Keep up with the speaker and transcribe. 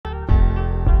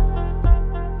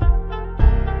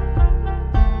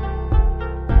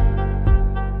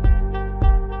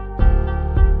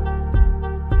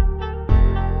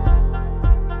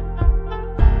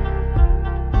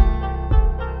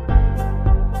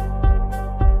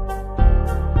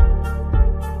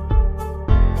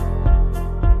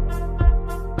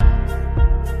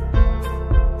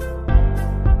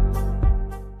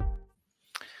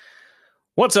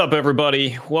What's up,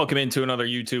 everybody? Welcome into another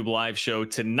YouTube live show.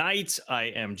 Tonight, I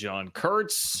am John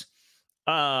Kurtz.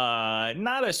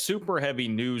 Not a super heavy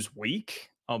news week,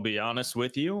 I'll be honest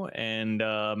with you. And,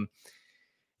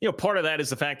 part of that is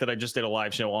the fact that I just did a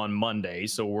live show on Monday.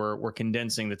 So we're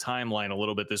condensing the timeline a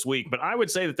little bit this week. But I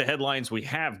would say that the headlines we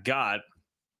have got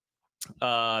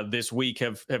this week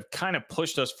have kind of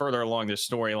pushed us further along this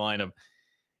storyline of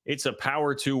it's a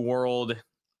power two world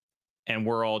and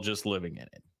we're all just living in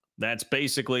it. That's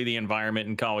basically the environment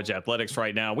in college athletics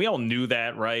right now. We all knew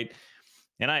that, right?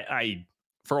 And I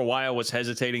for a while was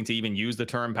hesitating to even use the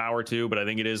term power two, but I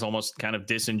think it is almost kind of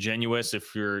disingenuous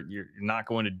if you're not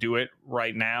going to do it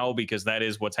right now, because that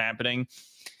is what's happening.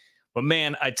 But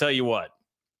man, I tell you what,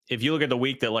 if you look at the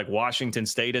week that like Washington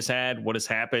State has had, what has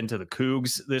happened to the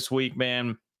Cougs this week,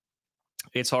 man,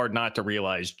 it's hard not to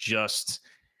realize just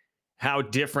how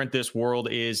different this world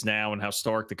is now and how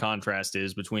stark the contrast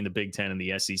is between the Big Ten and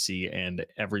the SEC and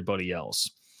everybody else.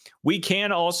 We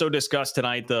can also discuss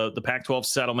tonight the Pac-12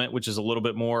 settlement, which is a little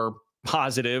bit more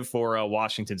positive for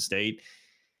Washington State.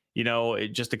 You know,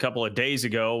 just a couple of days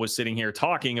ago was sitting here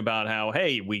talking about how,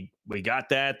 hey, we got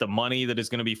that. The money that is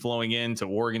going to be flowing into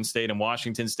Oregon State and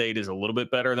Washington State is a little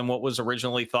bit better than what was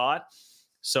originally thought.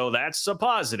 So that's a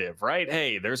positive, right?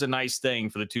 Hey, there's a nice thing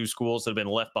for the two schools that have been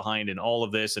left behind in all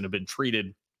of this and have been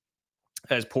treated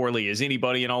as poorly as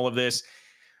anybody in all of this.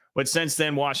 But since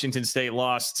then, Washington State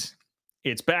lost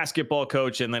its basketball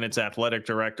coach and then its athletic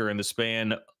director in the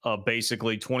span of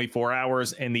basically 24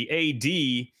 hours. And the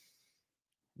AD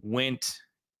went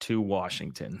to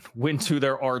Washington, went to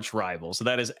their arch rival. So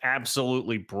that is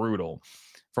absolutely brutal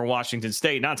for Washington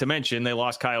State. Not to mention they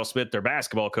lost Kyle Smith, their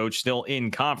basketball coach, still in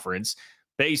conference.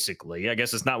 Basically, I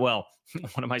guess it's not, well,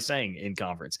 what am I saying? In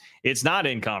conference. It's not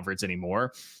in conference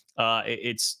anymore.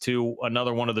 It's to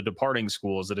another one of the departing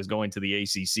schools that is going to the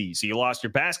ACC. So you lost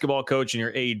your basketball coach and your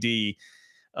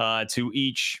AD to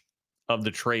each of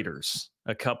the traders,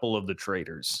 a couple of the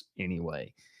traders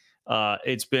anyway.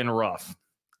 It's been rough.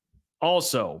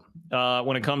 Also,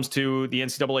 when it comes to the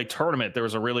NCAA tournament, there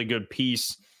was a really good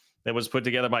piece that was put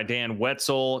together by Dan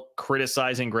Wetzel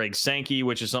criticizing Greg Sankey,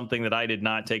 which is something that I did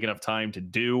not take enough time to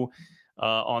do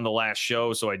on the last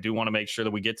show. So I do want to make sure that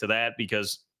we get to that,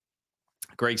 because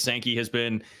Greg Sankey has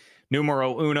been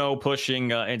numero uno pushing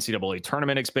NCAA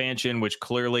tournament expansion, which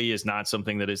clearly is not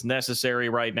something that is necessary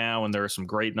right now. And there are some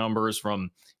great numbers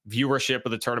from viewership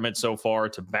of the tournament so far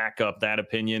to back up that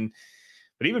opinion.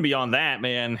 But even beyond that,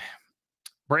 man,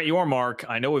 Brent Yormark,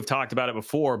 I know we've talked about it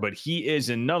before, but he is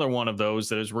another one of those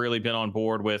that has really been on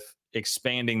board with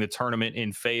expanding the tournament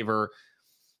in favor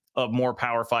of more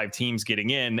Power 5 teams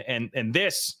getting in. And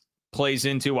this plays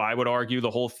into, I would argue,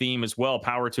 the whole theme as well,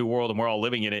 Power 2 world, and we're all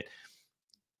living in it.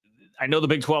 I know the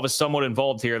Big 12 is somewhat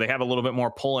involved here. They have a little bit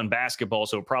more pull in basketball,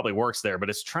 so it probably works there, but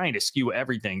it's trying to skew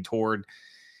everything toward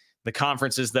the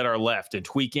conferences that are left and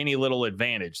tweak any little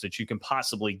advantage that you can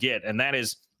possibly get. And that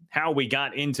is how we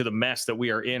got into the mess that we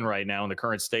are in right now in the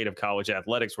current state of college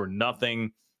athletics, where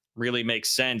nothing really makes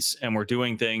sense and we're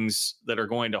doing things that are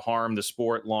going to harm the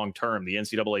sport long term. The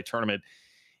NCAA tournament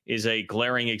is a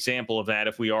glaring example of that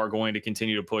if we are going to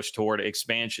continue to push toward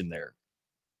expansion there.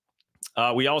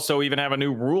 We also even have a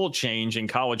new rule change in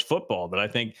college football that I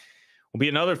think will be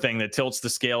another thing that tilts the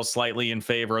scale slightly in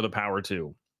favor of the Power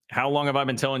 2. How long have I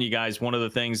been telling you guys one of the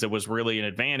things that was really an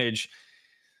advantage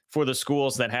for the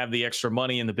schools that have the extra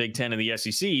money in the Big Ten and the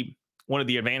SEC? One of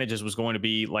the advantages was going to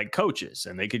be like coaches,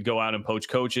 and they could go out and poach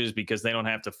coaches because they don't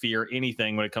have to fear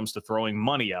anything when it comes to throwing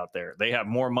money out there. They have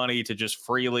more money to just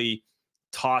freely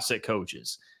toss at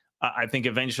coaches. I think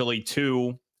eventually,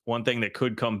 too, one thing that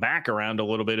could come back around a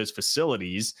little bit is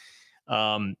facilities,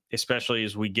 especially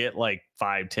as we get like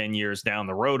 5-10 years down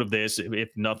the road of this, if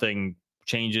nothing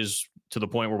changes to the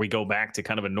point where we go back to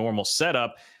kind of a normal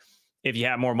setup. If you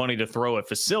have more money to throw at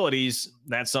facilities,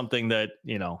 that's something that,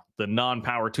 you know, the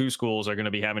non-Power 2 schools are going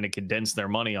to be having to condense their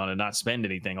money on and not spend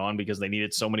anything on because they need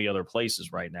it so many other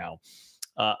places right now.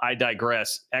 I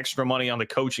digress. Extra money on the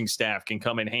coaching staff can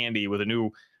come in handy with a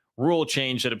new rule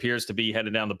change that appears to be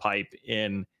headed down the pipe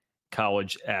in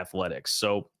college athletics.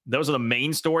 So those are the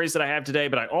main stories that I have today,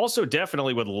 but I also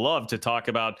definitely would love to talk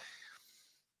about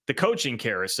the coaching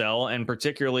carousel, and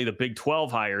particularly the Big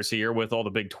 12 hires here with all the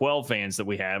Big 12 fans that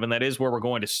we have. And that is where we're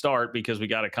going to start, because we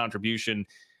got a contribution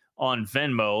on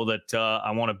Venmo that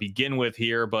I want to begin with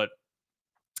here. But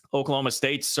Oklahoma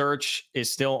State's search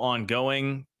is still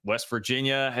ongoing. West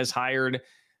Virginia has hired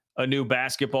a new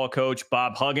basketball coach.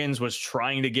 Bob Huggins was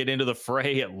trying to get into the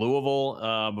fray at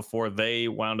Louisville before they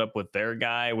wound up with their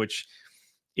guy, which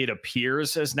it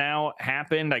appears has now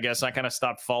happened. I guess I kind of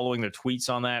stopped following the tweets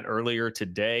on that earlier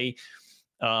today.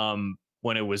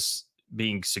 when it was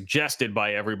being suggested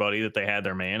by everybody that they had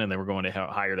their man and they were going to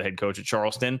hire the head coach at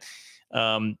Charleston.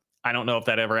 I don't know if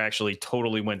that ever actually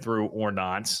totally went through or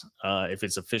not, if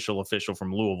it's official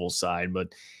from Louisville's side. But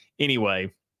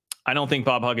anyway, I don't think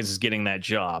Bob Huggins is getting that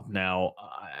job. Now,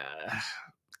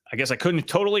 I guess I couldn't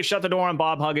totally shut the door on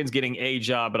Bob Huggins getting a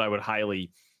job, but I would highly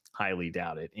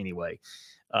doubt it. Anyway,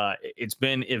 it's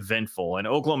been eventful. And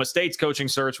Oklahoma State's coaching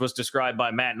search was described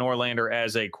by Matt Norlander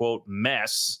as a, quote,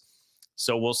 mess.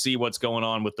 So we'll see what's going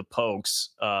on with the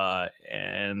Pokes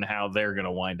and how they're going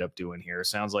to wind up doing here.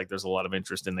 Sounds like there's a lot of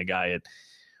interest in the guy at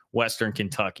Western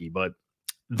Kentucky. But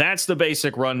that's the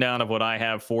basic rundown of what I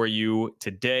have for you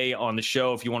today on the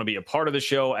show. If you want to be a part of the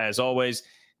show, as always,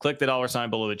 click the $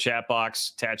 below the chat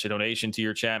box, attach a donation to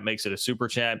your chat, makes it a super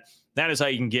chat. That is how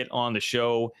you can get on the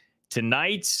show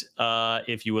tonight.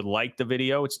 If you would like the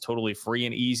video, it's totally free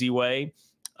and easy way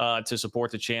to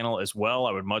support the channel as well.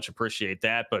 I would much appreciate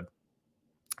that. But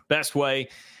best way,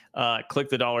 click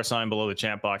the $ below the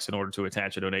chat box in order to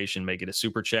attach a donation, make it a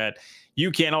super chat.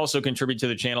 You can also contribute to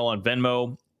the channel on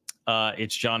Venmo.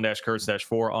 It's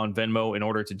John-Kurtz-4 on Venmo in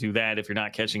order to do that if you're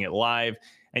not catching it live.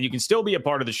 And you can still be a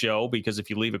part of the show because if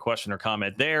you leave a question or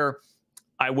comment there,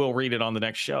 I will read it on the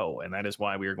next show. And that is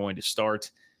why we are going to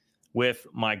start with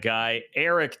my guy,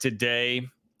 Eric, today,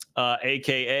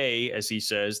 a.k.a., as he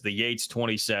says, the Yates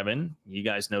 27. You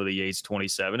guys know the Yates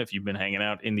 27 if you've been hanging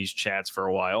out in these chats for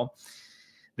a while.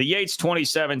 The Yates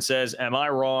 27 says, am I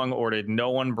wrong or did no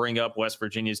one bring up West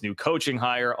Virginia's new coaching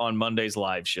hire on Monday's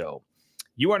live show?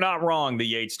 You are not wrong, the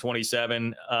Yates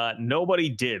 27. Nobody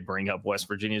did bring up West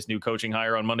Virginia's new coaching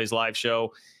hire on Monday's live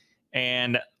show,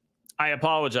 and I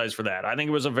apologize for that. I think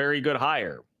it was a very good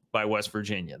hire by West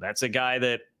Virginia. That's a guy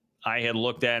that I had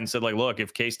looked at and said, like, look,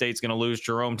 if K-State's going to lose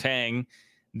Jerome Tang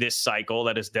this cycle,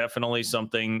 that is definitely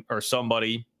something or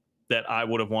somebody that I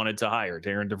would have wanted to hire.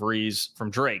 Darren DeVries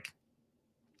from Drake.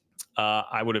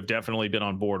 I would have definitely been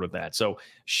on board with that. So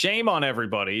shame on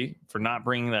everybody for not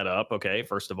bringing that up. Okay,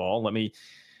 first of all, let me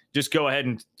just go ahead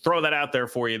and throw that out there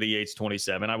for you, the Yates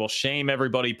 27. I will shame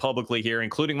everybody publicly here,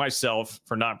 including myself,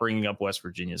 for not bringing up West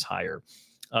Virginia's hire.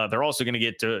 They're also going to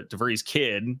get DeVries'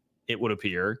 kid, it would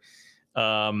appear.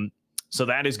 So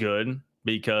that is good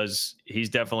because he's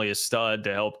definitely a stud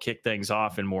to help kick things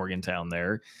off in Morgantown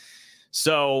there.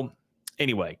 So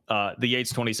anyway, the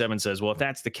Yates 27 says, well, if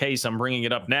that's the case, I'm bringing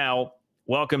it up now.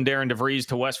 Welcome, Darren DeVries,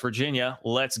 to West Virginia.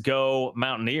 Let's go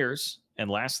Mountaineers. And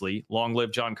lastly, long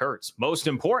live John Kurtz. Most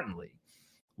importantly,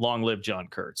 long live John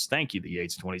Kurtz. Thank you, the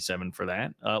Yates 27, for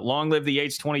that. Long live the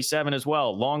Yates 27 as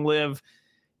well. Long live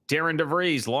Darren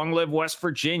DeVries. Long live West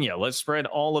Virginia. Let's spread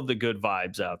all of the good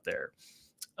vibes out there.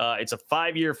 It's a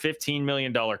 5-year, $15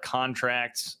 million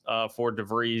contract for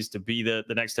DeVries to be the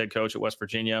next head coach at West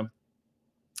Virginia.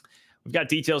 We've got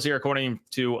details here according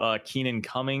to Keenan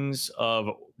Cummings of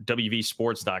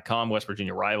WVSports.com, West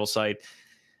Virginia rival site.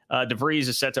 DeVries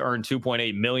is set to earn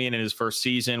 $2.8 million in his first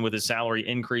season, with his salary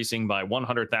increasing by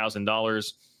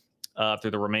 $100,000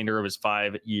 through the remainder of his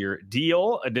 5-year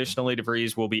deal. Additionally,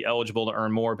 DeVries will be eligible to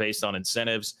earn more based on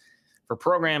incentives for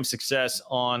program success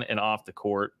on and off the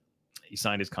court. He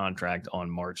signed his contract on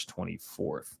March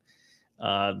 24th.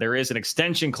 There is an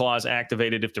extension clause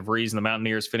activated if DeVries and the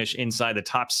Mountaineers finish inside the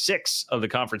top 6 of the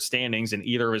conference standings in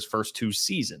either of his first 2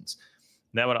 seasons.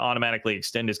 That would automatically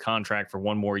extend his contract for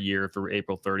 1 more year through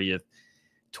April 30th,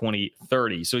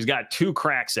 2030. So he's got 2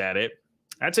 cracks at it.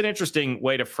 That's an interesting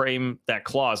way to frame that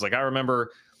clause. Like, I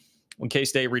remember when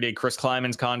K-State redid Chris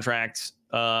Kleiman's contract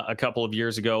a couple of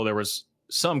years ago, there was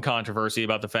some controversy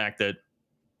about the fact that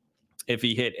if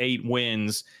he hit 8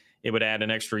 wins, it would add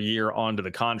an extra year onto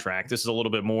the contract. This is a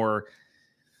little bit more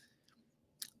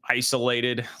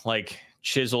isolated, like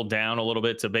chiseled down a little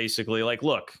bit to basically like,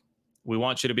 look, we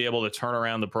want you to be able to turn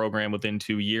around the program within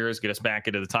 2 years, get us back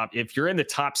into the top. If you're in the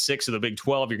top 6 of the Big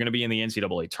 12, you're going to be in the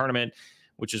NCAA tournament,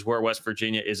 which is where West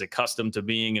Virginia is accustomed to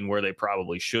being and where they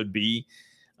probably should be.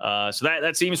 So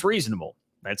that seems reasonable.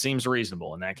 That seems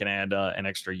reasonable, and that can add an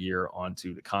extra year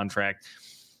onto the contract.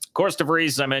 Of course, DeVries,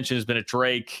 as I mentioned, has been at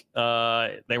Drake.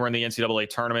 They were in the NCAA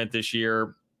tournament this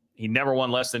year. He never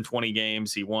won less than 20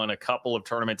 games. He won a couple of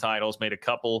tournament titles, made a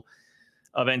couple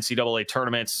of NCAA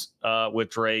tournaments with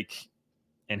Drake,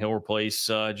 and he'll replace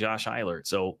Josh Eilert.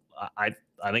 So I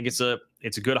think it's a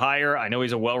good hire. I know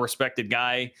he's a well-respected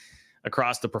guy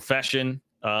across the profession.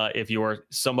 If you are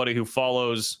somebody who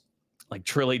follows like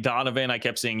Trilly Donovan, I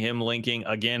kept seeing him linking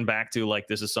again back to like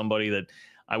this is somebody that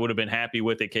I would have been happy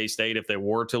with at K-State if they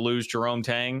were to lose Jerome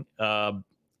Tang.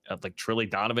 Like Trilly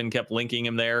Donovan kept linking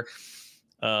him there.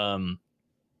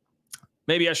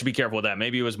 Maybe I should be careful with that.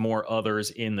 Maybe it was more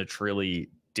others in the Trilly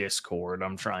Discord.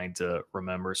 I'm trying to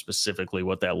remember specifically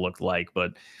what that looked like,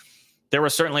 but there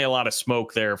was certainly a lot of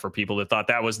smoke there for people that thought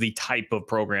that was the type of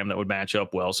program that would match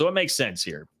up well. So it makes sense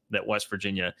here that West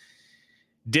Virginia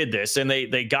did this, and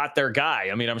they got their guy.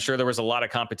 I mean, I'm sure there was a lot of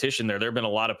competition there. There have been a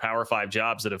lot of Power 5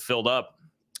 jobs that have filled up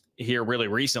here really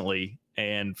recently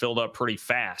and filled up pretty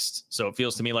fast. So it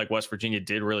feels to me like West Virginia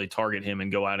did really target him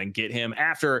and go out and get him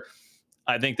after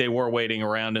I think they were waiting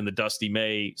around in the Dusty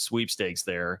May sweepstakes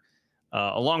there,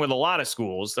 along with a lot of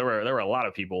schools. There were a lot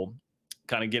of people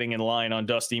kind of getting in line on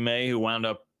Dusty May who wound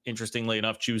up, interestingly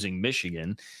enough, choosing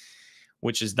Michigan,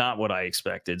 which is not what I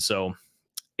expected. So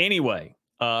anyway,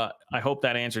 I hope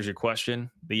that answers your question,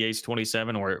 the Ace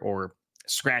 27, or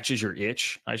scratches your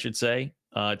itch, I should say,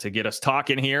 to get us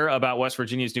talking here about West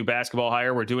Virginia's new basketball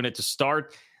hire. We're doing it to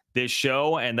start this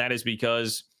show, and that is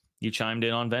because you chimed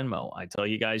in on Venmo. I tell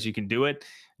you guys, you can do it.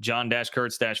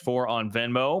 John-Kurtz-4 on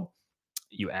Venmo.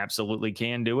 You absolutely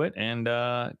can do it and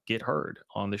get heard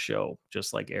on the show,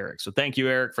 just like Eric. So thank you,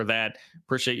 Eric, for that.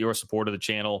 Appreciate your support of the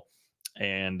channel.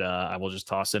 And I will just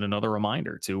toss in another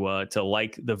reminder to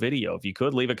like the video. If you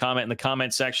could, leave a comment in the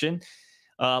comment section.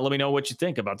 Let me know what you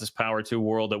think about this Power 2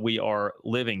 world that we are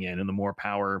living in and the more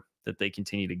power that they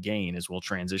continue to gain, as we'll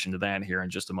transition to that here in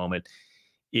just a moment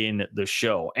in the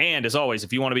show. And as always,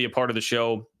 if you want to be a part of the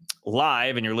show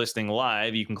live and you're listening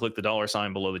live, you can click the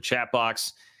 $ below the chat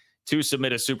box to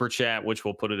submit a super chat, which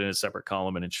we'll put it in a separate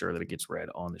column and ensure that it gets read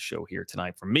on the show here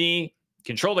tonight. For me,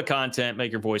 control the content, make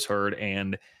your voice heard,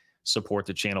 and support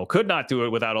the channel. Could not do it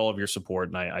without all of your support,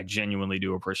 and I genuinely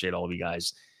do appreciate all of you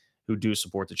guys who do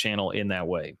support the channel in that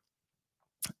way.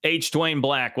 H. Dwayne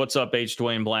Black, what's up, H.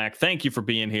 Dwayne Black? Thank you for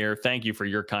being here. Thank you for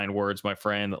your kind words, my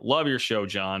friend. Love your show,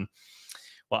 John.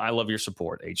 Well, I love your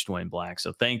support, H. Dwayne Black.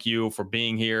 So thank you for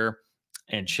being here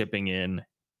and chipping in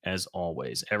as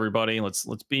always. Everybody, let's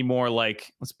be more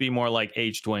like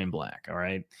H. Dwayne Black. All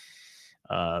right,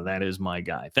 that is my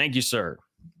guy. Thank you, sir.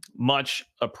 Much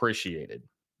appreciated.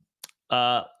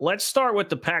 Let's start with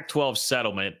the Pac-12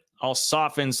 settlement. I'll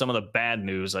soften some of the bad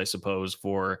news, I suppose,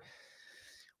 for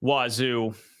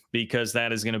Wazoo, because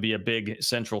that is going to be a big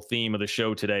central theme of the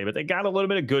show today. But they got a little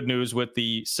bit of good news with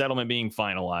the settlement being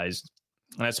finalized.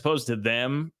 And I suppose to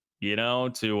them, you know,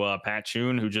 to Pat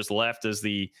Chun, who just left as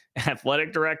the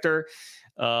athletic director,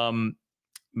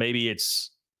 maybe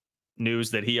it's news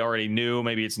that he already knew.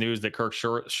 Maybe it's news that Kirk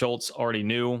Schultz already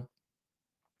knew.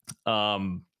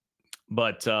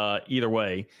 But either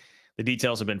way, the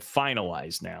details have been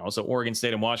finalized now. So Oregon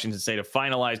State and Washington State have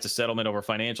finalized a settlement over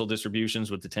financial distributions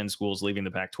with the 10 schools leaving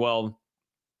the Pac-12.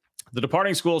 The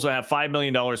departing schools will have $5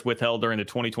 million withheld during the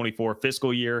 2024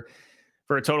 fiscal year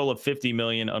for a total of $50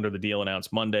 million under the deal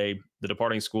announced Monday. The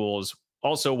departing schools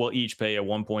also will each pay a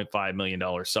 $1.5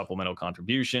 million supplemental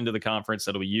contribution to the conference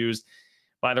that will be used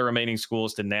by the remaining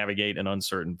schools to navigate an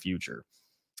uncertain future.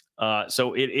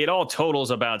 So it all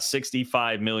totals about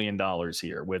 $65 million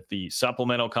here, with the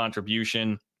supplemental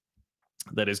contribution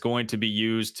that is going to be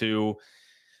used to,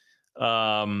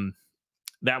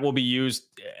 that will be used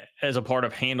as a part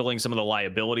of handling some of the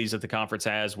liabilities that the conference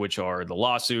has, which are the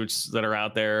lawsuits that are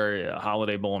out there.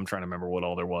 Holiday Bowl, I'm trying to remember what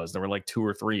all there was. There were like 2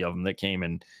 or 3 of them that came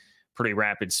in pretty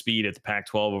rapid speed at the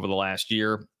Pac-12 over the last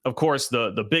year. Of course,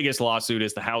 the biggest lawsuit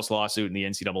is the House lawsuit in the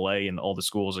NCAA, and all the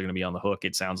schools are going to be on the hook,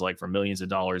 it sounds like, for millions of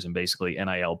dollars in basically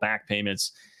NIL back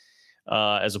payments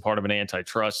as a part of an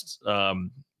antitrust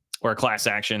or a class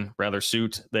action, rather,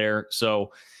 suit there.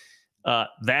 So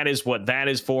that is what that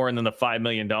is for. And then the $5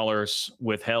 million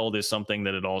withheld is something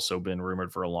that had also been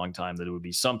rumored for a long time that it would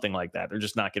be something like that. They're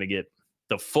just not going to get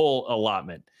the full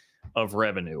allotment of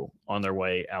revenue on their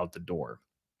way out the door.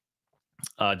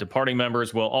 Departing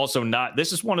members will also not,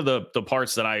 this is one of the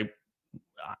parts that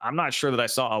I'm not sure that I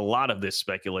saw a lot of this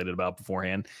speculated about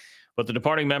beforehand, but the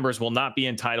departing members will not be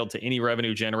entitled to any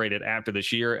revenue generated after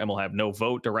this year and will have no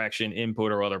vote, direction,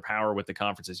 input, or other power with the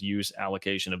conference's use,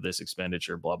 allocation of this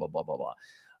expenditure, blah, blah, blah, blah,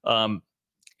 blah.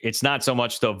 It's not so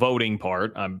much the voting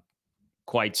part. I'm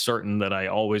quite certain that I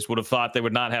always would have thought they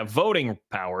would not have voting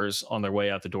powers on their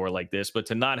way out the door like this, but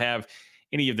to not have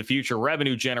any of the future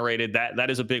revenue generated,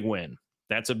 that is a big win.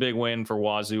 That's a big win for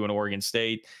Wazoo and Oregon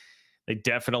State. They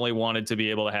definitely wanted to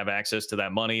be able to have access to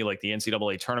that money. Like the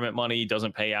NCAA tournament money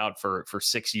doesn't pay out for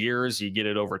 6 years. You get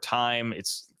it over time.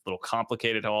 It's a little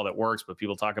complicated how all that works, but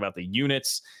people talk about the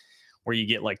units where you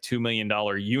get like $2 million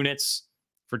units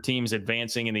for teams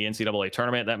advancing in the NCAA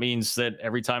tournament. That means that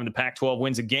every time the Pac-12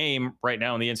 wins a game right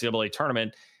now in the NCAA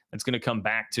tournament, it's going to come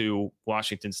back to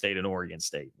Washington State and Oregon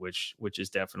State, which is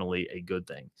definitely a good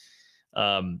thing.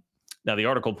 Now, the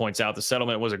article points out the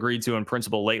settlement was agreed to in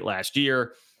principle late last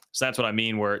year. So that's what I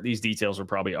mean, where these details were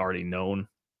probably already known.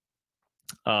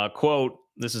 Quote,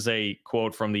 this is a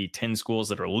quote from the 10 schools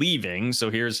that are leaving. So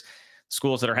here's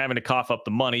schools that are having to cough up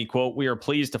the money. Quote, we are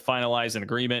pleased to finalize an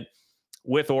agreement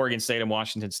with Oregon State and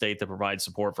Washington State that provides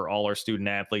support for all our student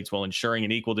athletes while ensuring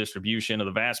an equal distribution of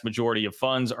the vast majority of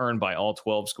funds earned by all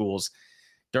 12 schools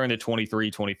during the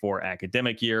 23-24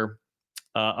 academic year.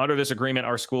 Under this agreement,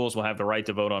 our schools will have the right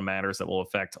to vote on matters that will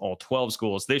affect all 12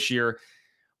 schools this year,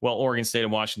 while Oregon State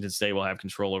and Washington State will have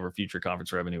control over future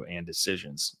conference revenue and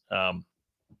decisions.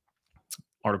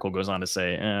 Article goes on to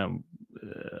say,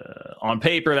 on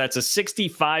paper, that's a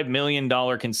 $65 million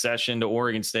concession to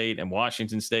Oregon State and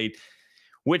Washington State,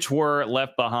 which were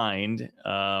left behind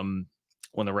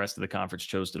when the rest of the conference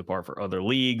chose to depart for other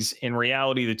leagues. In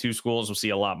reality, the two schools will see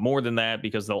a lot more than that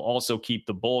because they'll also keep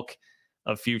the bulk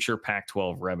of future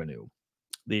Pac-12 revenue.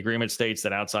 The agreement states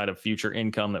that outside of future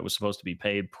income that was supposed to be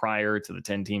paid prior to the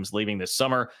 10 teams leaving this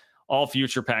summer, all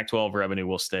future Pac-12 revenue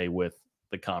will stay with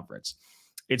the conference.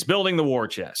 It's building the war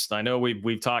chest. I know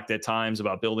we've talked at times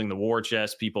about building the war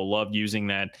chest. People love using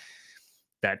that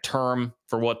term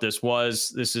for what this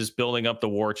was. This is building up the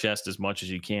war chest as much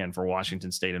as you can for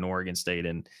Washington State and Oregon State,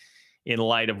 and in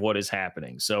light of what is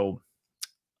happening. So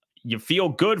you feel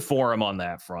good for them on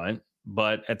that front,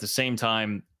 but at the same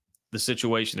time, the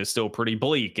situation is still pretty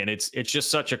bleak, and it's just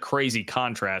such a crazy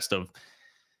contrast of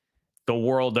the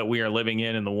world that we are living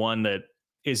in and the one that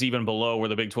is even below where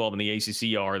the Big 12 and the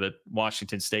ACC are, that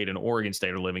Washington State and Oregon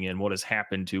State are living in, what has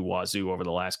happened to Wazoo over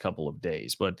the last couple of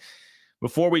days. But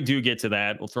before we do get to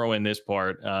that, we'll throw in this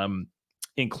part.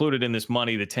 Included in this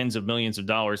money, the tens of millions of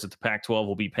dollars that the Pac-12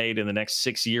 will be paid in the next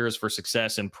 6 years for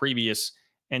success in previous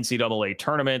NCAA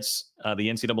tournaments. The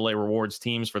NCAA rewards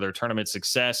teams for their tournament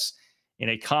success in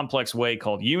a complex way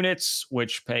called units,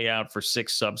 which pay out for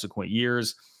 6 subsequent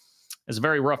years. As a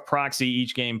very rough proxy,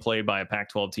 each game played by a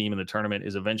Pac-12 team in the tournament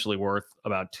is eventually worth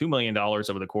about $2 million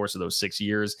over the course of those 6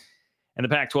 years. And the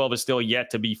Pac-12 is still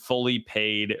yet to be fully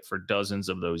paid for dozens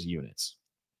of those units.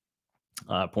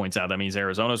 Points out that means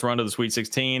Arizona's run to the Sweet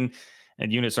 16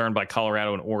 and units earned by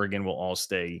Colorado and Oregon will all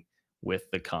stay with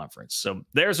the conference. So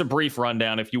there's a brief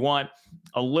rundown. If you want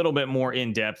a little bit more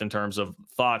in depth in terms of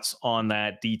thoughts on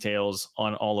that, details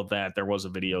on all of that, there was a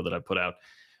video that I put out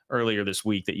earlier this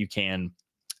week that you can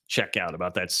check out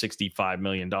about that $65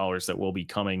 million that will be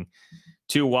coming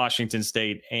to Washington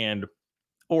State and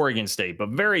Oregon State. But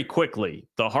very quickly,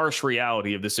 the harsh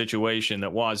reality of the situation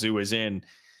that Wazoo is in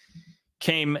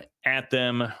came at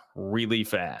them really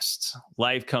fast.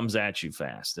 Life comes at you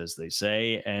fast, as they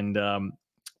say. And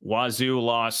Wazoo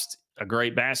lost a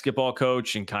great basketball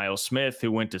coach in Kyle Smith,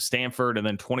 who went to Stanford. And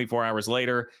then 24 hours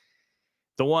later,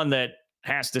 the one that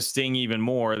has to sting even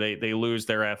more, they lose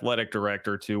their athletic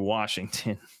director to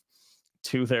Washington,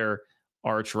 to their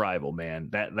arch rival, man.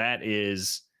 That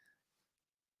is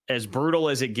as brutal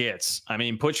as it gets. I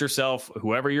mean, put yourself,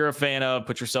 whoever you're a fan of,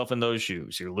 put yourself in those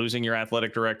shoes. You're losing your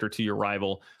athletic director to your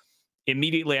rival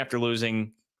immediately after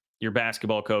losing your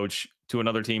basketball coach to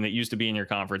another team that used to be in your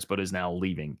conference but is now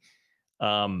leaving.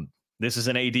 This is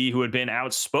an AD who had been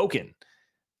outspoken.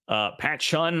 Pat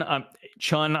Chun,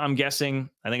 I'm guessing.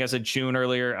 I think I said Chun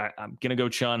earlier. I'm going to go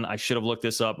Chun. I should have looked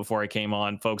this up before I came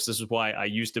on. Folks, this is why I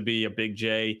used to be a Big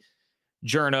J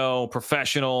journo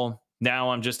professional.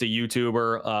 Now I'm just a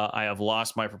YouTuber. I have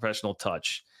lost my professional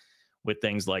touch with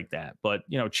things like that. But,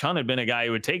 you know, Chun had been a guy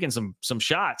who had taken some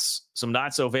shots, some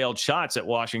not so veiled shots at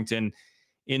Washington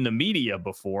in the media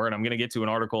before. And I'm going to get to an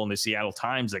article in the Seattle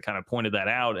Times that kind of pointed that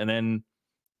out. And then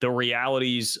the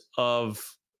realities of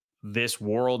this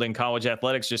world in college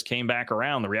athletics just came back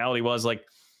around. The reality was, like,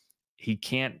 he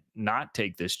can't not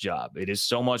take this job. It is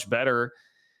so much better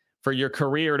for your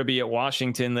career to be at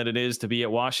Washington than it is to be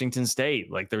at Washington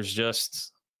State. Like, there's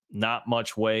just not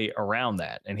much way around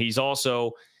that. And he's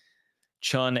also,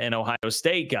 Chun, an Ohio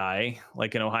State guy,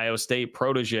 like an Ohio State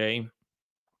protege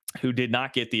who did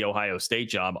not get the Ohio State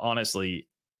job. Honestly,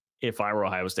 if I were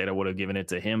Ohio State, I would have given it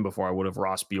to him before I would have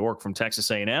Ross Bjork from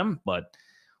Texas A&M, but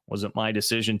wasn't my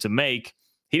decision to make.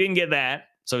 He didn't get that.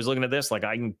 So he's looking at this like,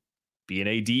 I can be an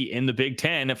AD in the Big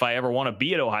Ten if I ever want to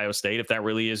be at Ohio State, if that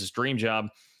really is his dream job.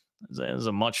 There's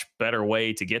a much better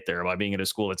way to get there by being at a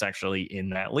school that's actually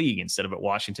in that league instead of at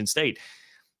Washington State.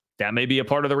 That may be a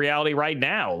part of the reality right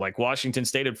now. Like, Washington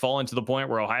State had fallen to the point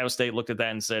where Ohio State looked at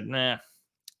that and said, nah,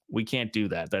 we can't do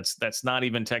that. That's not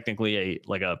even technically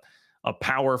a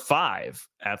Power 5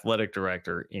 athletic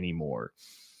director anymore.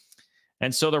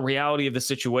 And so the reality of the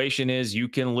situation is you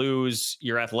can lose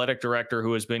your athletic director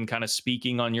who has been kind of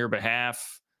speaking on your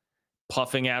behalf,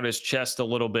 puffing out his chest a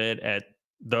little bit at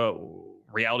the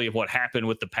reality of what happened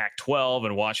with the Pac-12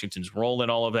 and Washington's role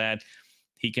in all of that.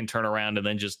 He can turn around and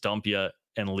then just dump you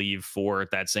and leave for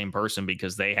that same person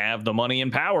because they have the money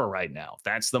and power right now.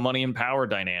 That's the money and power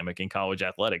dynamic in college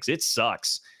athletics. It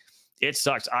sucks. It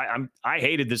sucks. I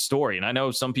hated this story, and I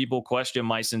know some people question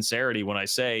my sincerity when I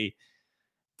say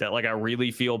that, like, I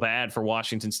really feel bad for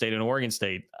Washington State and Oregon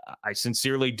State. I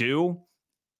sincerely do.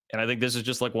 And I think this is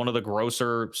just like one of the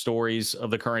grosser stories of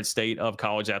the current state of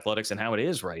college athletics and how it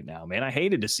is right now, man. I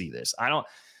hated to see this. I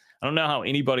don't know how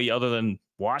anybody other than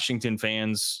Washington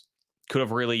fans could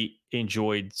have really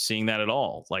enjoyed seeing that at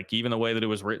all. Like, even the way that it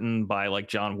was written by like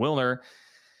John Wilner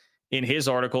in his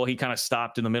article, he kind of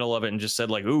stopped in the middle of it and just said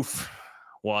like, oof,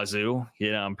 Wazoo.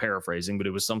 You know, I'm paraphrasing, but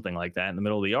it was something like that in the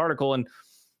middle of the article. And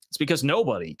it's because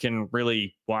nobody can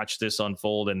really watch this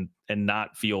unfold and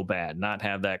not feel bad, not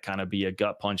have that kind of be a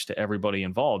gut punch to everybody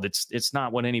involved. It's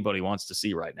not what anybody wants to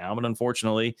see right now. But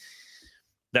unfortunately,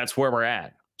 that's where we're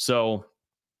at. So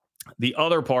the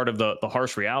other part of the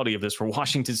harsh reality of this for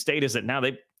Washington State is that now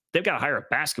they've got to hire a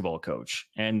basketball coach.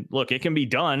 And look, it can be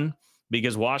done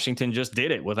because Washington just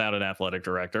did it without an athletic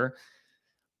director.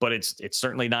 But it's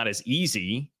certainly not as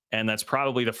easy. And that's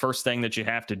probably the first thing that you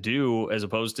have to do, as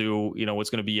opposed to, you know, what's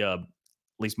going to be at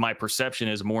least my perception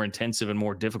is a more intensive and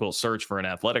more difficult search for an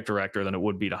athletic director than it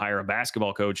would be to hire a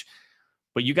basketball coach.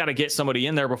 But you got to get somebody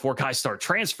in there before guys start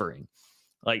transferring.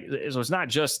 Like, so it's not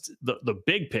just the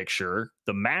big picture,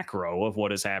 the macro of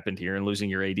what has happened here and losing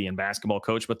your AD and basketball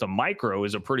coach, but the micro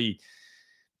is a pretty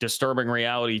disturbing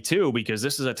reality too, because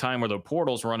this is a time where the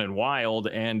portal's running wild.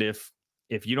 And if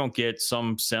you don't get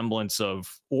some semblance of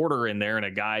order in there and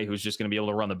a guy who's just going to be able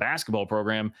to run the basketball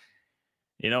program,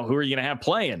 you know, who are you going to have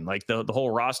playing? Like, the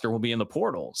whole roster will be in the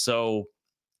portal. So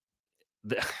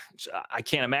I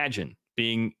can't imagine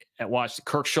being at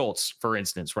Kirk Schultz, for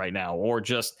instance, right now, or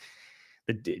just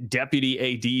the deputy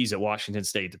ADs at Washington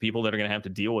State, the people that are going to have to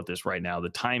deal with this right now. The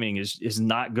timing is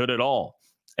not good at all.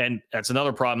 And that's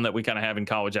another problem that we kind of have in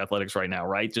college athletics right now,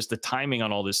 right? Just the timing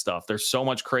on all this stuff. There's so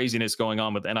much craziness going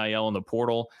on with NIL and the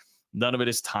portal. None of it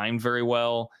is timed very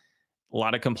well. A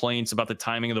lot of complaints about the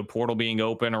timing of the portal being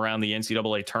open around the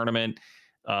NCAA tournament.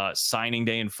 Signing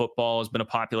day in football has been a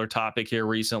popular topic here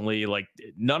recently. Like,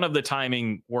 none of the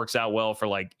timing works out well for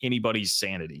like anybody's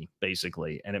sanity,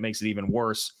 basically. And it makes it even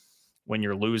worse when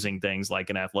you're losing things like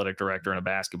an athletic director and a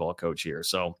basketball coach here.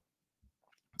 So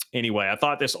anyway, I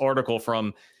thought this article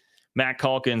from Matt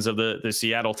Calkins of the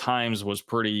Seattle Times was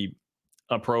pretty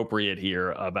appropriate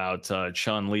here about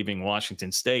Chun leaving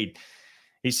Washington State.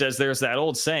 He says there's that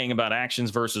old saying about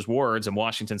actions versus words, and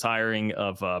Washington's hiring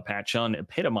of Pat Chun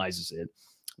epitomizes it.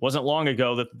 Wasn't long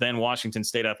ago that the then Washington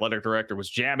State athletic director was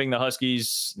jabbing the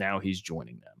Huskies. Now he's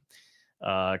joining them.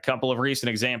 A couple of recent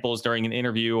examples during an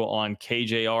interview on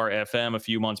KJR FM a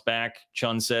few months back.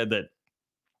 Chun said that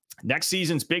next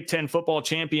season's Big Ten football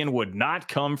champion would not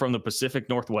come from the Pacific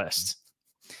Northwest,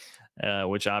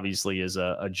 which obviously is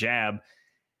a jab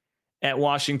at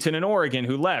Washington and Oregon,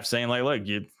 who left, saying like, look,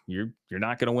 you're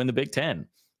not going to win the Big Ten.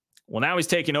 Well, now he's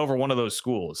taking over one of those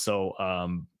schools. So I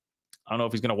don't know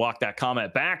if he's going to walk that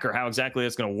comment back or how exactly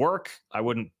that's going to work. I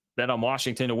wouldn't bet on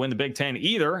Washington to win the Big Ten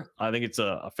either. I think it's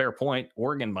a fair point.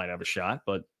 Oregon might have a shot,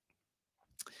 but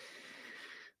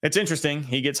it's interesting.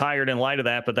 He gets hired in light of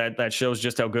that, but that shows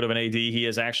just how good of an AD he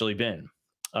has actually been.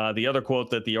 The other quote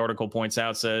that the article points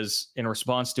out says, in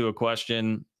response to a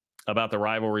question about the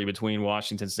rivalry between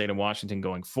Washington State and Washington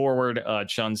going forward,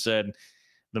 Chun said,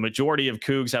 the majority of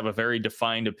Cougs have a very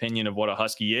defined opinion of what a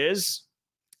Husky is.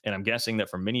 And I'm guessing that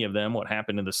for many of them, what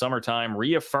happened in the summertime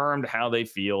reaffirmed how they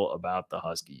feel about the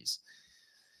Huskies.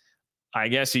 I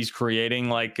guess he's creating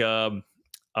like a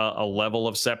level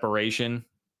of separation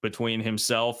between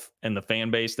himself and the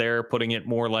fan base there, putting it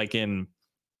more like in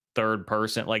third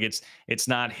person. Like it's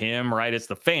not him, right? It's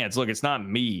the fans. Look, it's not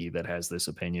me that has this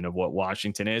opinion of what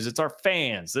Washington is. It's our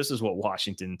fans. This is what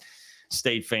Washington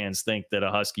State fans think that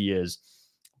a Husky is.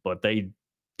 But they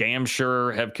damn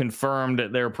sure have confirmed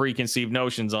their preconceived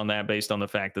notions on that based on the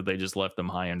fact that they just left them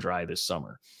high and dry this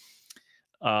summer.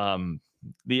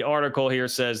 The article here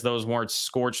says those weren't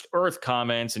scorched earth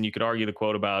comments, and you could argue the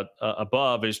quote about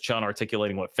above is Chun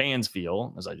articulating what fans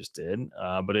feel, as I just did.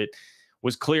 But it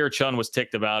was clear Chun was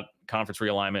ticked about conference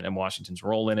realignment and Washington's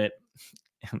role in it.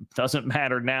 Doesn't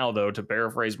matter now, though, to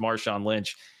paraphrase Marshawn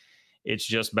Lynch. It's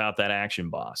just about that action,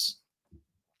 boss.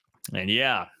 And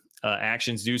yeah,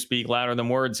 actions do speak louder than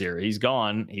words here. He's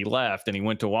gone. He left, and he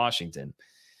went to Washington.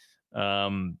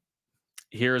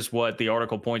 Here's what the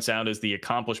article points out as the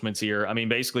accomplishments here. I mean,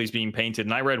 basically he's being painted,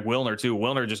 and I read Wilner too.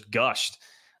 Wilner just gushed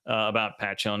about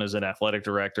Pat Chun as an athletic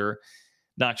director,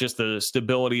 not just the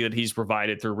stability that he's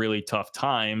provided through really tough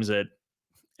times at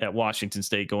Washington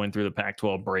State going through the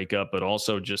Pac-12 breakup, but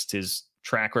also just his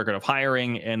track record of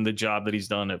hiring and the job that he's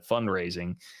done at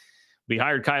fundraising. We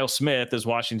hired Kyle Smith as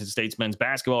Washington State's men's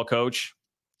basketball coach.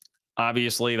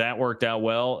 Obviously, that worked out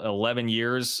well. 11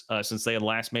 years since they had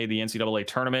last made the NCAA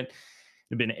tournament. It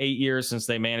had been 8 years since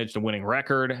they managed a winning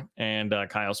record, and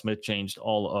Kyle Smith changed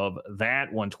all of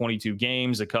that, won 22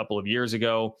 games a couple of years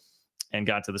ago, and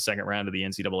got to the second round of the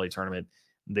NCAA tournament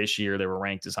this year. They were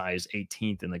ranked as high as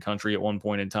 18th in the country at one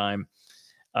point in time.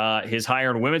 His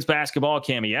hire in women's basketball,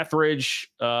 Cami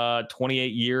Etheridge,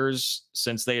 28 years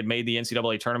since they had made the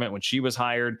NCAA tournament when she was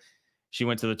hired. She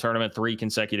went to the tournament 3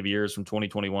 consecutive years from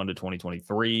 2021 to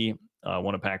 2023,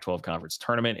 won a Pac-12 conference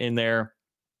tournament in there.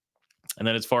 And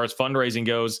then as far as fundraising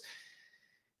goes,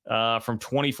 from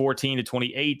 2014 to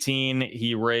 2018,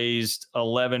 he raised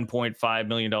 $11.5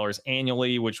 million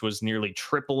annually, which was nearly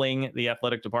tripling the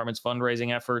athletic department's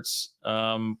fundraising efforts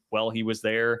while he was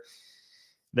there.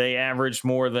 They averaged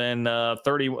more than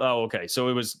 30. Oh, okay. So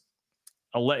it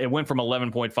went from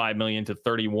 11.5 million to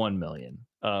 31 million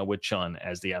with Chun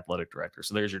as the athletic director.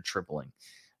 So there's your tripling.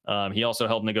 He also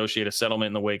helped negotiate a settlement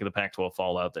in the wake of the Pac-12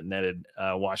 fallout that netted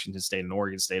Washington State and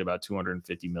Oregon State about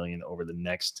 $250 million over the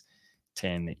next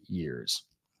 10 years.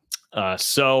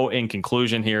 So in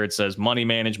conclusion here, it says money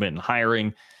management and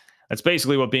hiring. That's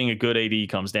basically what being a good AD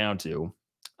comes down to.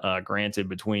 Granted,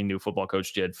 between new football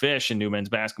coach Jedd Fisch and new men's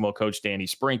basketball coach Danny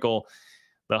Sprinkle,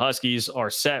 the Huskies are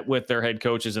set with their head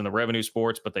coaches in the revenue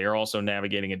sports, but they are also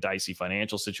navigating a dicey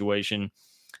financial situation.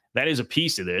 That is a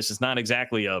piece of this. It's not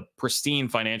exactly a pristine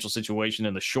financial situation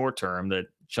in the short term that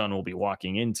Chun will be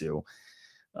walking into.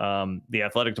 The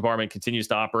athletic department continues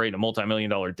to operate in a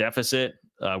multi-million-dollar deficit.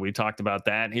 We talked about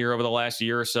that here over the last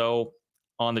year or so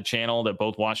on the channel, that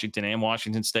both Washington and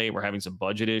Washington State were having some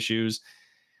budget issues.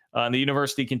 The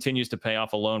university continues to pay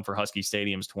off a loan for Husky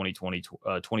Stadium's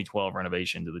 2012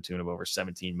 renovation to the tune of over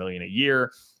 $17 million a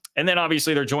year. And then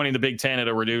obviously they're joining the Big Ten at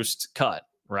a reduced cut,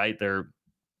 right? They're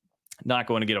not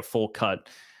going to get a full cut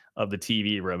of the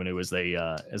TV revenue as they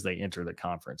enter the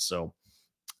conference. So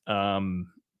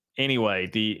anyway,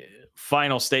 the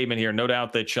final statement here, no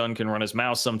doubt that Chun can run his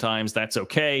mouth sometimes. That's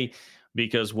okay,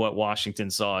 because what Washington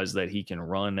saw is that he can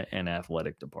run an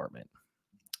athletic department.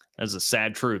 That's a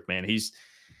sad truth, man.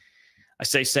 I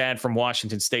say sad from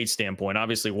Washington State's standpoint.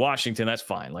 Obviously, Washington, that's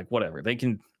fine. Like, whatever. They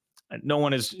can, no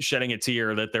one is shedding a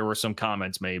tear that there were some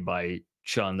comments made by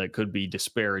Chun that could be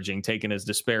disparaging, taken as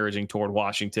disparaging toward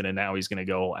Washington, and now he's going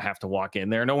to have to walk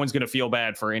in there. No one's going to feel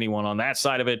bad for anyone on that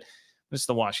side of it. It's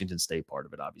the Washington State part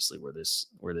of it, obviously, where this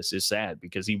is sad,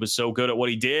 because he was so good at what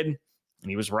he did,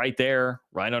 and he was right there,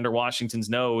 right under Washington's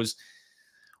nose.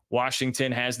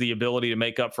 Washington has the ability to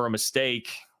make up for a mistake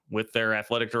with their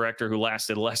athletic director, who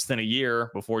lasted less than a year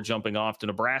before jumping off to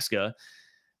Nebraska.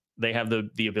 They have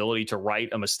the ability to right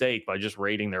a mistake by just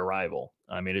rating their rival.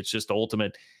 I mean, it's just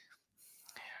ultimate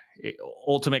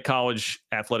college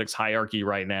athletics hierarchy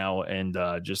right now. And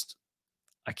just,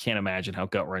 I can't imagine how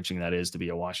gut-wrenching that is to be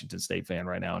a Washington State fan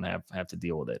right now and have to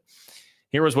deal with it.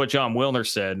 Here was what Jon Wilner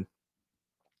said.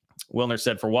 Wilner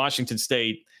said, for Washington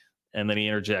State, and then he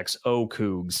interjects, "Oh,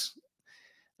 Cougs."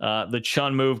 The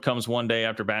Chun move comes one day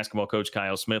after basketball coach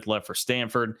Kyle Smith left for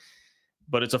Stanford,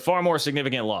 but it's a far more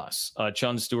significant loss.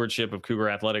 Chun's stewardship of Cougar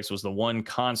athletics was the one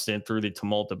constant through the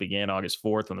tumult that began August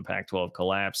 4th when the Pac-12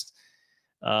 collapsed.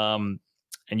 And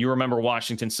you remember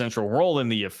Washington's central role in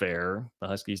the affair. The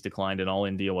Huskies declined an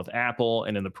all-in deal with Apple,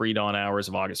 and in the pre-dawn hours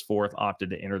of August 4th,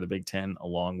 opted to enter the Big Ten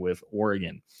along with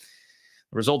Oregon.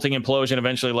 The resulting implosion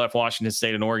eventually left Washington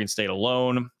State and Oregon State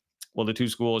alone. Well, the two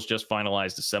schools just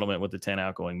finalized a settlement with the 10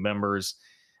 outgoing members.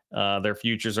 Their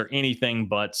futures are anything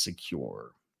but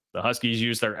secure. The Huskies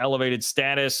used their elevated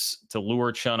status to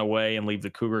lure Chun away and leave the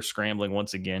Cougars scrambling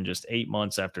once again just 8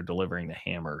 months after delivering the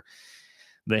hammer.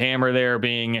 The hammer there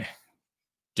being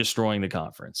destroying the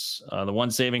conference. The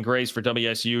one saving grace for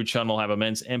WSU, Chun will have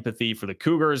immense empathy for the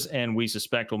Cougars, and we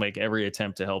suspect will make every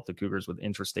attempt to help the Cougars with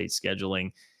intrastate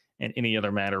scheduling and any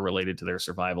other matter related to their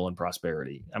survival and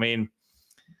prosperity. I mean,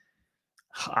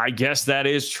 I guess that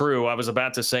is true. I was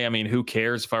about to say, I mean, who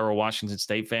cares? If I were a Washington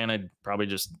State fan, I'd probably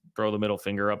just throw the middle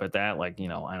finger up at that. Like, you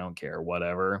know, I don't care,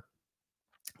 whatever.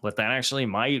 But that actually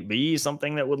might be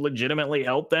something that would legitimately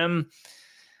help them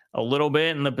a little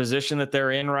bit in the position that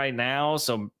they're in right now.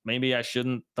 So maybe I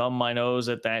shouldn't thumb my nose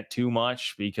at that too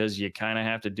much, because you kind of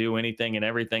have to do anything and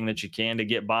everything that you can to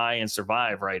get by and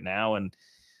survive right now. And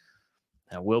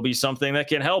that will be something that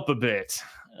can help a bit.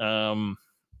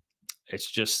 It's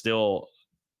just still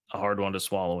a hard one to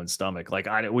swallow and stomach. Like,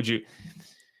 would you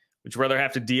rather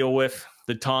have to deal with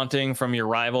the taunting from your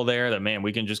rival there, that, man,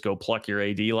 we can just go pluck your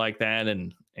AD like that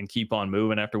and keep on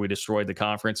moving after we destroyed the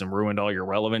conference and ruined all your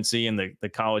relevancy in the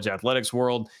college athletics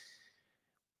world?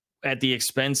 at the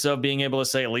expense of being able to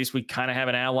say, at least we kind of have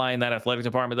an ally in that athletic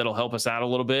department that'll help us out a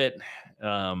little bit.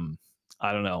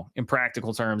 I don't know. In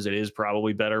practical terms, it is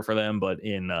probably better for them, but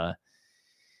in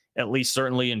at least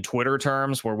certainly in Twitter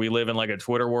terms, where we live in like a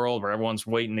Twitter world where everyone's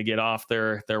waiting to get off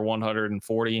their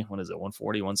 140, what is it,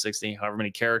 140, 160, however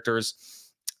many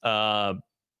characters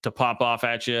to pop off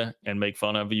at you and make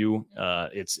fun of you.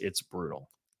 It's brutal.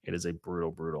 It is a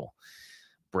brutal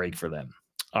break for them.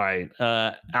 All right.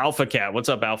 Alpha Cat. What's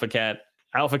up, Alpha Cat?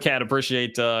 Alpha Cat,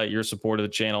 appreciate your support of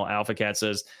the channel. Alpha Cat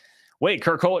says, wait,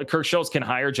 Kirk Schultz can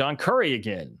hire John Currie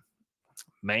again.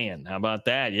 Man, how about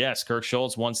that? Yes, Kirk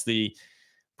Schultz, once the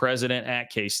president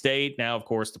at K-State, now, of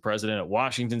course, the president at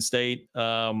Washington State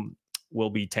will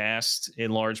be tasked in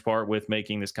large part with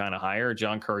making this kind of hire.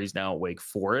 John Currie's now at Wake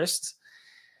Forest.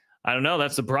 I don't know.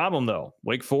 That's the problem, though.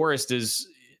 Wake Forest is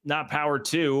not Power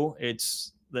 2.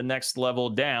 It's the next level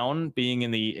down, being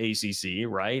in the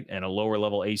ACC, right? And a lower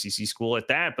level ACC school at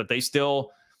that, but that's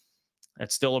still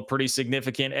a pretty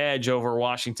significant edge over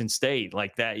Washington State.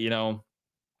 Like that, you know,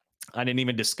 I didn't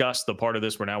even discuss the part of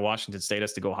this where now Washington State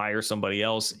has to go hire somebody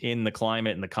else in the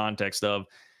climate and the context of,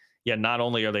 yeah, not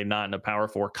only are they not in a Power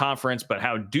 4 conference, but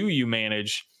how do you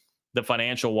manage the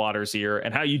financial waters here?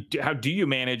 And how do you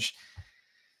manage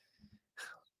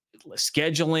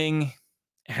scheduling,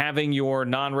 having your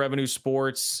non-revenue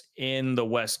sports in the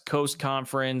West Coast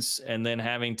Conference, and then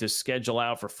having to schedule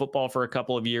out for football for a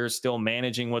couple of years, still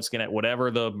managing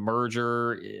whatever the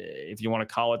merger, if you want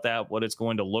to call it that, what it's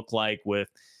going to look like with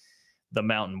the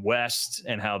Mountain West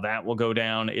and how that will go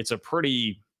down. It's a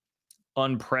pretty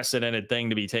unprecedented thing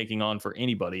to be taking on for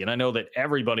anybody. And I know that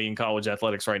everybody in college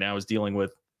athletics right now is dealing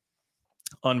with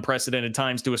unprecedented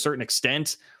times to a certain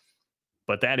extent,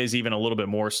 but that is even a little bit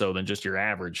more so than just your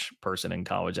average person in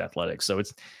college athletics. So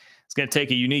it's going to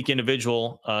take a unique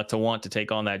individual to want to take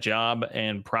on that job,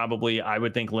 and probably, I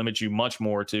would think, limit you much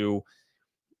more to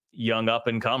young up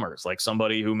and comers, like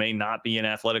somebody who may not be an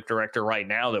athletic director right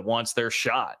now that wants their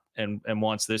shot and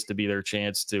wants this to be their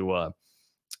chance to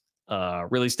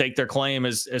really stake their claim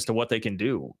as to what they can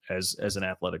do as an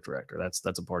athletic director.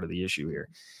 That's a part of the issue here.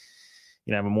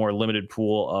 You have a more limited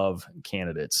pool of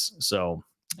candidates. So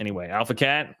anyway, Alpha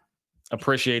Cat,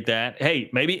 appreciate that. Hey,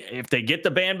 maybe if they get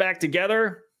the band back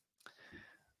together,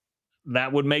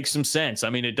 that would make some sense. I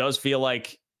mean, it does feel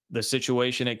like the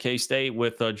situation at K-State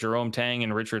with Jerome Tang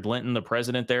and Richard Linton, the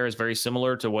president there, is very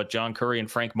similar to what John Currie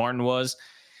and Frank Martin was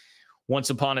once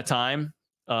upon a time.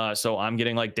 So I'm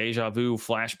getting like deja vu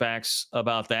flashbacks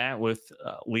about that with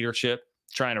leadership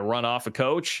trying to run off a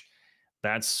coach.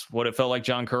 That's what it felt like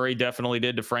John Currie definitely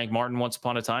did to Frank Martin once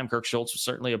upon a time. Kirk Schultz was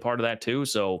certainly a part of that too.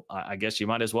 So I guess you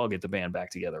might as well get the band back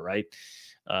together, right?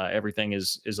 Everything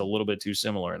is a little bit too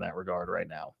similar in that regard right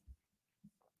now.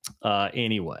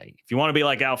 Anyway, if you want to be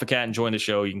like Alpha Cat and join the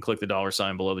show, you can click the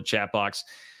 $ below the chat box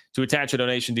to attach a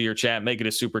donation to your chat, make it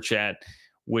a super chat,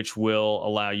 which will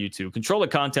allow you to control the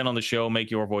content on the show, make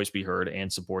your voice be heard,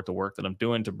 and support the work that I'm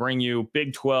doing to bring you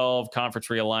Big 12, conference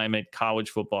realignment,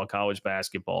 college football, college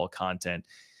basketball content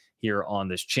here on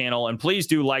this channel. And please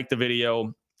do like the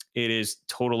video. It is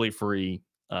totally free.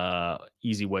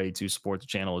 Easy way to support the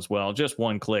channel as well. Just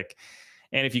one click.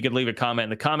 And if you could leave a comment in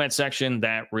the comment section,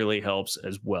 that really helps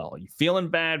as well. You feeling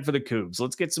bad for the Cougs?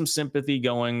 Let's get some sympathy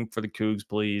going for the Cougs,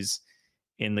 please,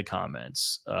 in the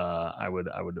comments. I would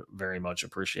very much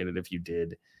appreciate it if you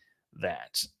did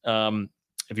that.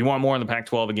 If you want more on the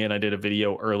Pac-12, again, I did a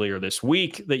video earlier this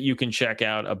week that you can check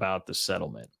out about the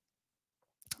settlement.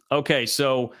 Okay,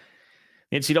 so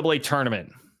NCAA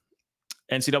tournament.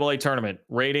 NCAA tournament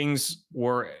ratings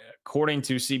were, according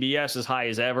to CBS, as high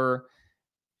as ever.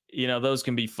 You know, those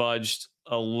can be fudged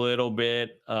a little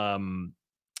bit. As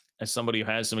somebody who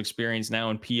has some experience now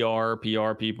in PR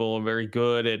people are very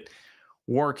good at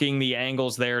working the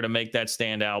angles there to make that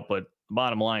stand out. But the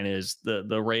bottom line is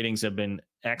the ratings have been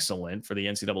excellent for the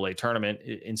NCAA tournament,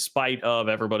 in spite of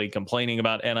everybody complaining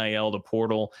about NIL, the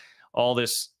portal, all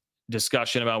this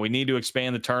discussion about we need to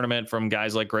expand the tournament from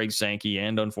guys like Greg Sankey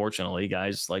and, unfortunately,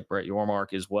 guys like Brett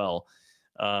Yormark as well.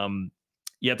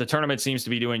 Yet the tournament seems to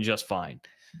be doing just fine.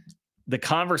 The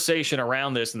conversation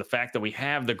around this and the fact that we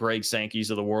have the Greg Sankeys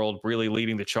of the world really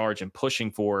leading the charge and pushing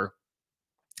for,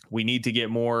 we need to get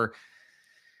more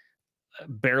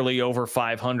barely over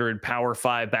 500 Power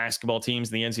 5 basketball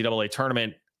teams in the NCAA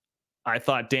tournament. I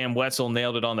thought Dan Wetzel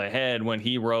nailed it on the head when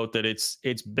he wrote that it's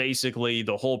basically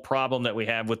the whole problem that we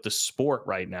have with the sport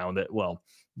right now, that, well,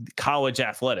 college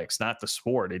athletics, not the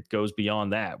sport. It goes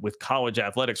beyond that. With college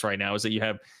athletics right now is that you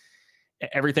have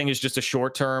everything is just a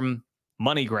short-term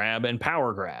money grab and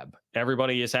power grab.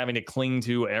 Everybody is having to cling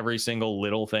to every single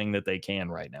little thing that they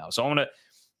can right now. So I want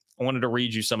I wanted to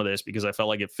read you some of this because I felt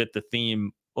like it fit the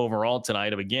theme overall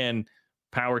tonight of, again,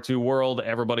 Power 2 world.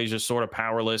 Everybody's just sort of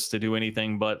powerless to do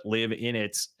anything but live in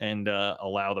it and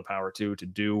allow the Power 2 to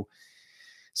do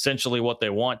essentially what they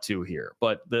want to here.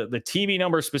 But the TV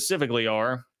numbers specifically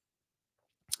are,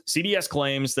 CBS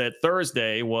claims that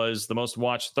Thursday was the most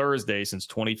watched Thursday since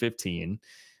 2015.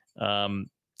 And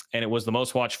it was the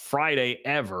most watched Friday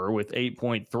ever with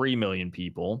 8.3 million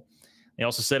people. They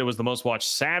also said it was the most watched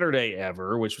Saturday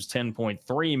ever, which was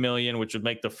 10.3 million, which would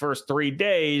make the first 3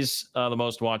 days the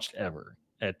most watched ever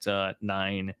at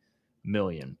 9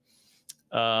 million.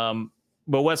 But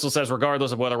Wetzel says,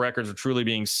 regardless of whether records are truly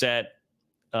being set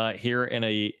here in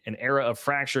an era of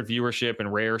fractured viewership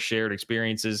and rare shared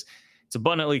experiences, it's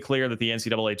abundantly clear that the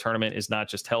NCAA tournament is not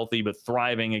just healthy, but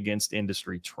thriving against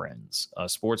industry trends.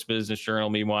 Sports Business Journal,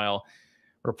 meanwhile,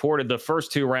 reported the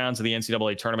first 2 rounds of the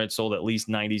NCAA tournament sold at least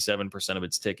 97% of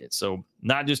its tickets. So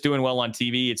not just doing well on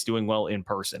TV, it's doing well in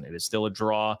person. It is still a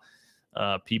draw.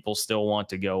 People still want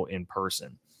to go in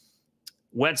person.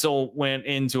 Wetzel went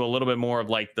into a little bit more of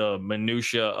like the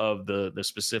minutia of the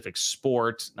specific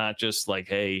sport, not just like,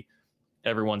 hey,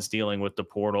 everyone's dealing with the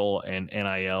portal and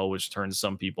NIL, which turns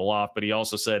some people off. But he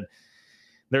also said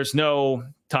there's no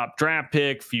top draft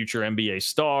pick, future NBA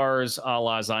stars, a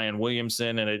la Zion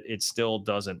Williamson, and it still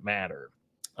doesn't matter.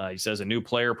 He says a new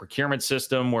player procurement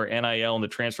system where NIL and the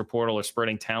transfer portal are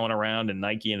spreading talent around, and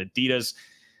Nike and Adidas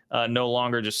no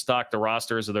longer just stock the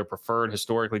rosters of their preferred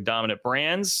historically dominant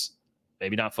brands.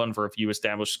 Maybe not fun for a few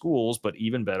established schools, but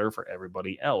even better for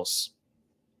everybody else.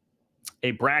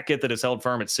 A bracket that is held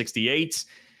firm at 68,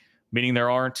 meaning there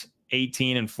aren't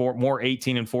 18 and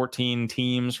 14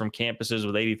 teams from campuses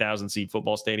with 80,000 seat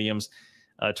football stadiums.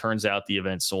 Turns out the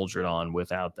event soldiered on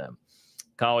without them.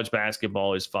 College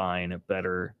basketball is fine,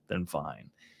 better than fine.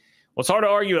 Well, it's hard to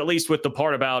argue, at least with the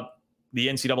part about the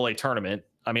NCAA tournament.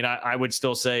 I mean, I would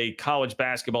still say college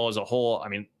basketball as a whole. I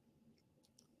mean,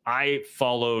 I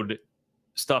followed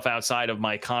stuff outside of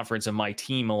my conference and my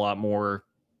team a lot more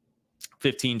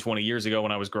 15, 20 years ago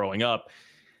when I was growing up.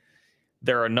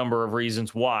 There are a number of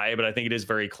reasons why, but I think it is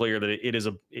very clear that it is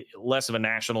less of a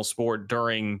national sport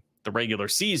during the regular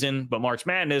season. But March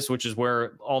Madness, which is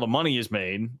where all the money is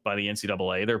made by the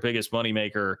NCAA, their biggest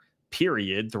moneymaker,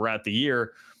 period, throughout the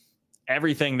year,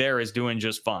 everything there is doing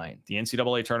just fine. The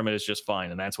NCAA tournament is just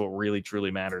fine, and that's what really, truly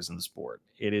matters in the sport.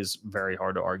 It is very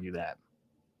hard to argue that.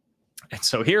 And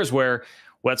so here's where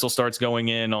Wetzel starts going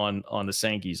in on the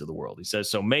Sankeys of the world. He says,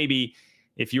 so maybe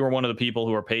if you were one of the people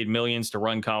who are paid millions to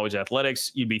run college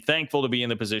athletics, you'd be thankful to be in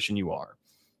the position you are.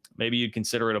 Maybe you'd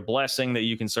consider it a blessing that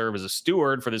you can serve as a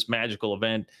steward for this magical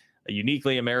event, a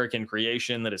uniquely American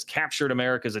creation that has captured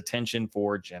America's attention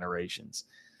for generations.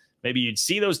 Maybe you'd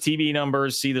see those TV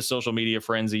numbers, see the social media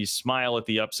frenzy, smile at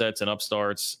the upsets and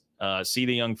upstarts, see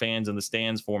the young fans in the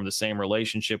stands form the same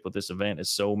relationship with this event as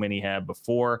so many have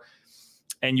before.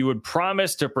 And you would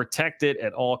promise to protect it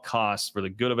at all costs for the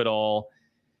good of it all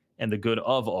and the good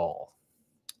of all.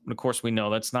 And of course, we know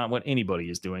that's not what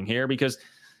anybody is doing here, because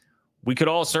we could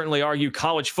all certainly argue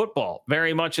college football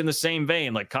very much in the same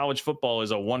vein. Like, college football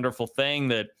is a wonderful thing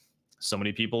that so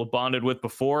many people have bonded with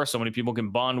before, so many people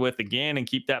can bond with again and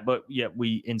keep that, but yet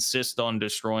we insist on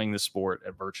destroying the sport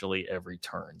at virtually every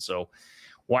turn. So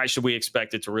why should we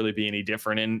expect it to really be any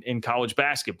different in college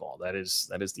basketball? That is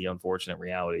the unfortunate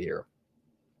reality here.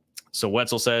 So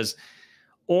Wetzel says,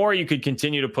 or you could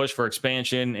continue to push for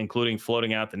expansion, including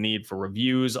floating out the need for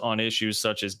reviews on issues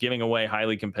such as giving away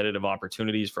highly competitive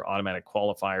opportunities for automatic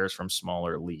qualifiers from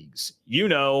smaller leagues. You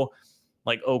know,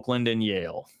 like Oakland and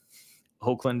Yale.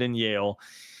 Who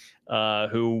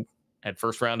had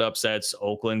first round upsets,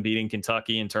 Oakland beating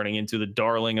Kentucky and turning into the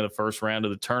darling of the first round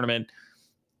of the tournament,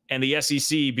 and the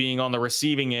SEC being on the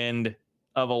receiving end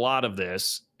of a lot of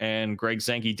this. And Greg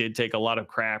Sankey did take a lot of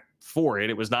crap for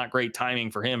it. It was not great timing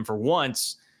for him. For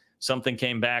once, something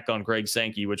came back on Greg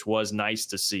Sankey, which was nice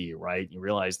to see, right? You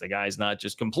realize the guy's not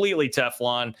just completely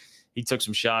Teflon. He took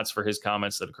some shots for his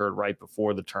comments that occurred right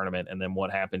before the tournament and then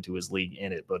what happened to his league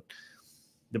in it. But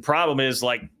the problem is,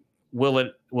 like, will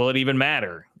it even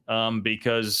matter?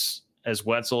 Because as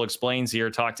Wetzel explains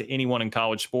here, talk to anyone in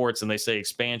college sports and they say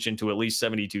expansion to at least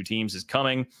 72 teams is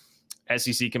coming.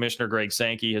 SEC Commissioner Greg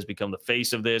Sankey has become the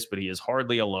face of this, but he is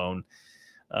hardly alone.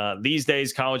 These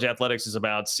days, college athletics is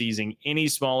about seizing any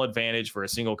small advantage for a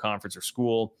single conference or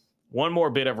school. One more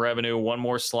bit of revenue, one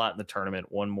more slot in the tournament,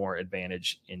 one more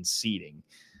advantage in seeding.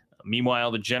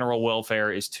 Meanwhile, the general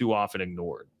welfare is too often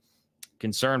ignored.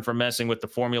 Concern for messing with the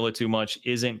formula too much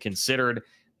isn't considered,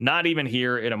 not even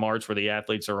here in a March where the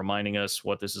athletes are reminding us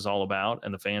what this is all about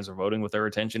and the fans are voting with their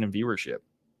attention and viewership.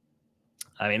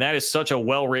 I mean, that is such a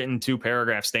well-written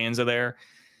 2-paragraph stanza there,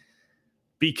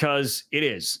 because it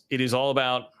is all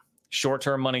about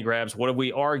short-term money grabs. What have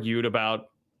we argued about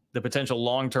the potential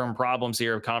long-term problems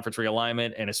here of conference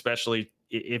realignment, and especially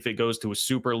if it goes to a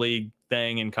super league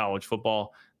thing in college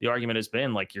football? The argument has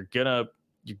been like, you're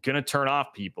gonna turn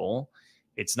off people.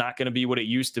 It's not going to be what it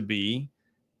used to be.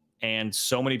 And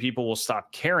so many people will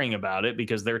stop caring about it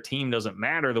because their team doesn't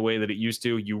matter the way that it used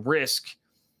to. You risk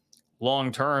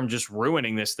long-term just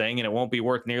ruining this thing, and it won't be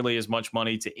worth nearly as much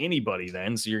money to anybody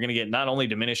then. So you're going to get not only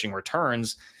diminishing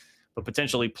returns, but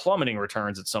potentially plummeting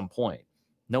returns at some point.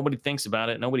 Nobody thinks about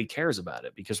it. Nobody cares about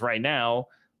it, because right now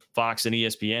Fox and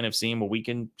ESPN have seen, well, we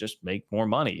can just make more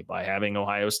money by having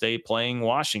Ohio State playing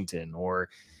Washington or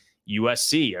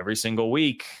USC every single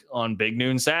week on Big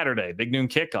Noon Saturday, Big Noon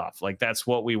kickoff. Like, that's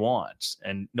what we want.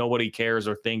 And nobody cares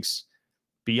or thinks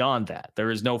beyond that. There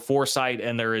is no foresight,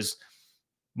 and there is,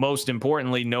 most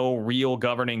importantly, no real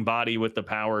governing body with the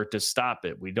power to stop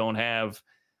it. We don't have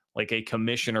like a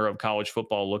commissioner of college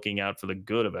football looking out for the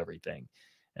good of everything.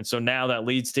 And so now that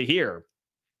leads to here.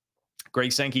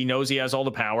 Greg Sankey knows he has all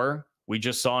the power. We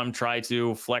just saw him try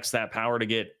to flex that power to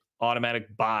get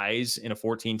automatic buys in a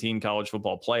 14-team college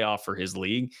football playoff for his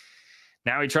league.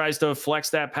 Now he tries to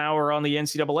flex that power on the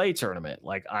NCAA tournament.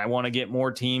 Like, I want to get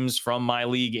more teams from my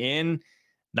league in,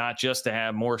 not just to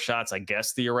have more shots, I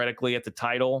guess, theoretically at the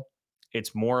title.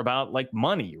 It's more about like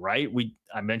money, right?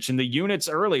 I mentioned the units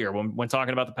earlier when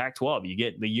talking about the Pac-12. You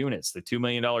get the units, the $2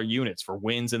 million units for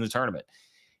wins in the tournament.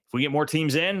 If we get more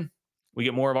teams in, we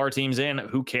get more of our teams in.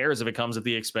 Who cares if it comes at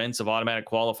the expense of automatic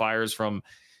qualifiers from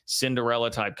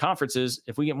Cinderella type conferences?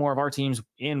 If we get more of our teams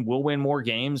in, we'll win more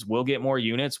games, we'll get more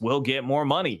units, we'll get more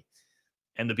money.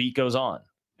 And the beat goes on.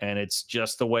 And it's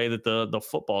just the way that the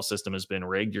football system has been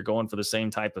rigged. You're going for the same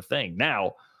type of thing.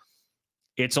 Now,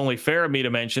 it's only fair of me to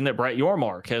mention that Brett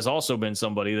Yormark has also been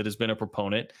somebody that has been a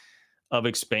proponent of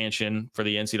expansion for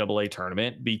the NCAA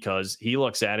tournament, because he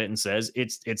looks at it and says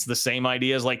it's the same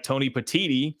idea as like Tony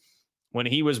Petitti when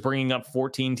he was bringing up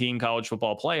 14-team college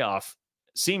football playoff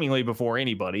seemingly before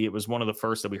anybody. It was one of the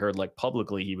first that we heard like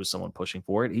publicly he was someone pushing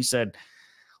for it. He said,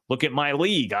 look at my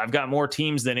league. I've got more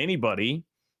teams than anybody.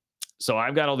 So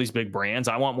I've got all these big brands.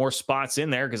 I want more spots in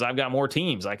there because I've got more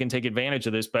teams. I can take advantage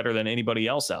of this better than anybody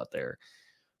else out there.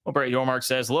 Well, Brett Yormark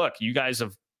says, look, you guys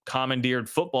have commandeered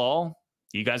football.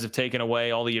 You guys have taken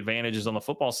away all the advantages on the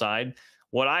football side.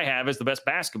 What I have is the best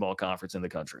basketball conference in the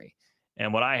country.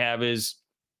 And what I have is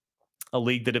a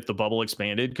league that, if the bubble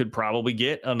expanded, could probably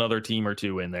get another team or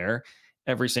two in there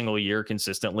every single year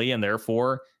consistently, and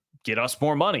therefore get us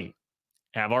more money,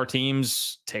 have our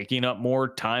teams taking up more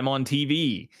time on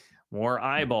TV, more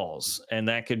eyeballs, and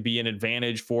that could be an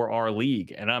advantage for our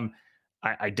league. And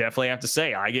I definitely have to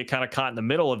say, I get kind of caught in the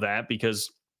middle of that,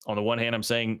 because on the one hand, I'm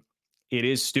saying it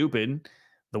is stupid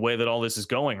the way that all this is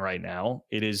going right now.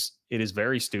 It is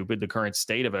very stupid, the current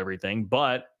state of everything.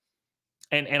 But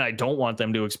and I don't want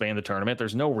them to expand the tournament.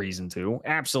 There's no reason to,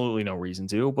 absolutely no reason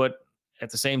to. But at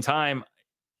the same time,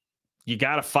 you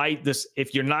got to fight this.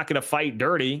 If you're not going to fight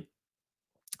dirty,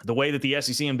 the way that the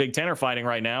SEC and Big Ten are fighting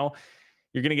right now,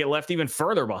 you're going to get left even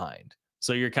further behind.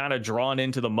 So you're kind of drawn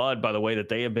into the mud by the way that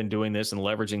they have been doing this and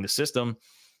leveraging the system.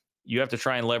 You have to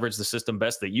try and leverage the system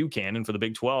best that you can. And for the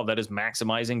Big 12, that is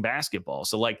maximizing basketball.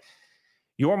 So like,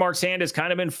 Yormark's hand has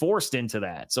kind of been forced into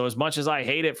that. So as much as I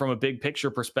hate it from a big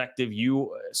picture perspective,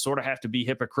 you sort of have to be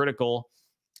hypocritical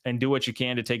and do what you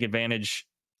can to take advantage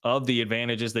of the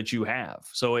advantages that you have.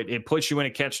 So it puts you in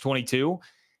a catch-22.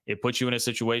 It puts you in a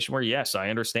situation where, yes, I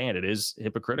understand it is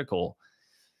hypocritical.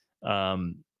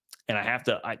 And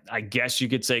I guess you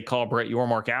could say call Brett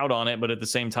Yormark out on it, but at the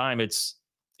same time, it's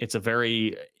a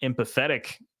very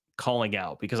empathetic calling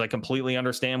out, because I completely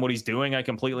understand what he's doing. I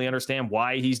completely understand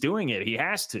why he's doing it. He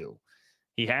has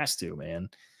to, man.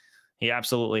 He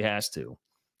absolutely has to.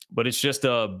 But it's just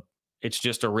a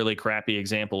really crappy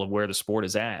example of where the sport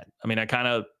is at. I mean, I kind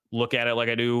of look at it like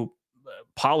I do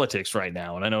politics right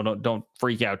now. And I know don't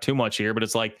freak out too much here, but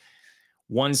it's like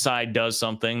one side does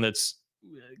something that's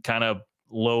kind of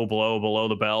low blow below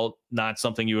the belt, not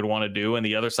something you would want to do. And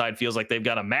the other side feels like they've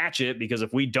got to match it, because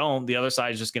if we don't, the other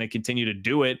side is just going to continue to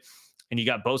do it. And you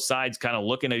got both sides kind of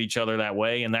looking at each other that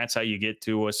way. And that's how you get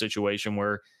to a situation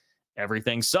where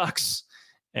everything sucks.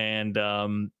 And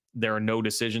there are no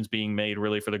decisions being made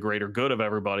really for the greater good of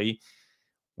everybody.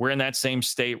 We're in that same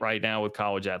state right now with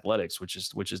college athletics, which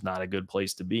is not a good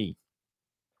place to be.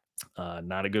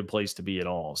 Not a good place to be at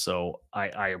all. So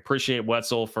I appreciate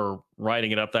Wetzel for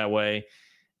writing it up that way.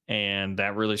 And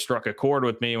that really struck a chord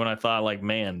with me when I thought, like,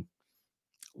 man,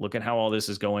 look at how all this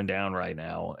is going down right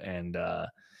now. And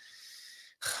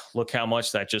look how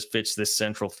much that just fits this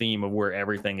central theme of where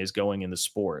everything is going in the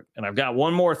sport. And I've got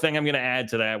one more thing I'm going to add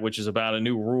to that, which is about a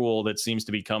new rule that seems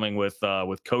to be coming with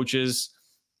coaches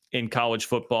in college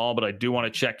football. But I do want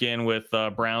to check in with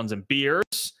Browns and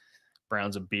Beers.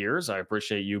 Browns and Beers, I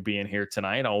appreciate you being here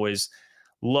tonight. Always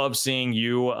love seeing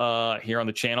you here on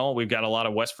the channel. We've got a lot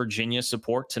of West Virginia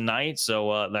support tonight,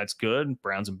 so that's good.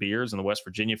 Browns and Beers and the West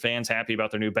Virginia fans happy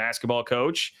about their new basketball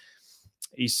coach.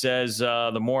 He says,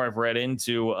 the more I've read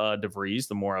into DeVries,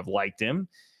 the more I've liked him,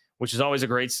 which is always a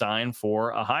great sign for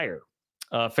a hire.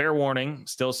 Fair warning,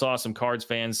 still saw some Cards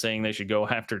fans saying they should go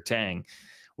after Tang.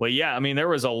 Well, yeah, I mean, there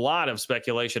was a lot of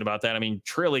speculation about that. I mean,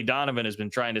 Trilly Donovan has been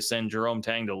trying to send Jerome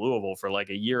Tang to Louisville for like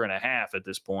a year and a half at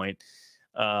this point,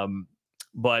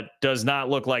 but does not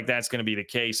look like that's going to be the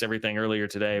case. Everything earlier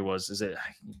today was, is it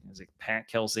Pat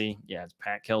Kelsey? Yeah, it's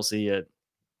Pat Kelsey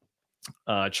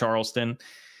at Charleston.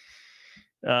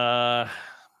 The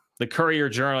Courier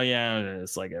Journal, yeah,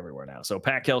 it's like everywhere now. So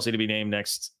Pat Kelsey to be named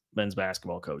next men's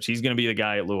basketball coach. He's going to be the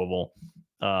guy at Louisville.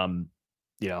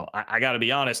 You know, I got to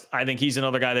be honest. I think he's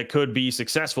another guy that could be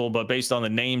successful, but based on the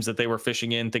names that they were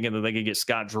fishing in, thinking that they could get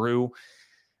Scott Drew,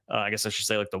 I guess I should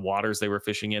say like the waters they were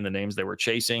fishing in, the names they were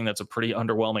chasing, that's a pretty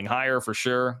underwhelming hire for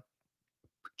sure.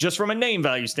 Just from a name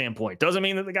value standpoint, doesn't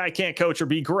mean that the guy can't coach or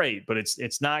be great, but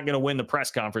it's not going to win the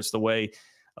press conference the way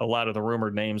a lot of the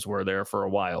rumored names were there for a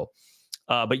while.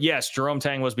 But yes, Jerome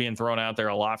Tang was being thrown out there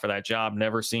a lot for that job.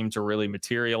 Never seemed to really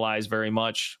materialize very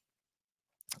much.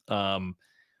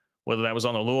 Whether that was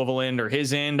on the Louisville end or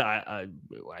his end, I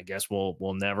guess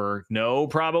we'll never know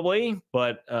probably.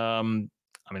 But I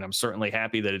mean, I'm certainly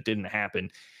happy that it didn't happen.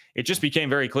 It just became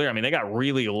very clear. I mean, they got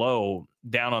really low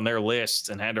down on their lists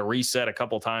and had to reset a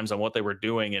couple times on what they were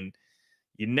doing. And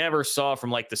you never saw from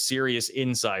like the serious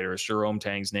insiders Jerome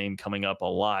Tang's name coming up a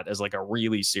lot as like a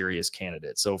really serious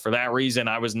candidate. So for that reason,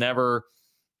 I was never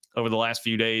over the last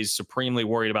few days supremely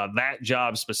worried about that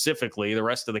job specifically. The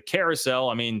rest of the carousel,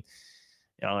 I mean,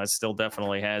 you know, that still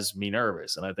definitely has me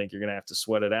nervous. And I think you're going to have to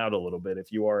sweat it out a little bit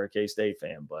if you are a K-State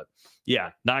fan. But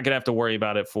yeah, not going to have to worry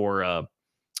about it for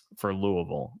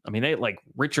Louisville. I mean, they like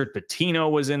Richard Pitino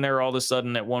was in there all of a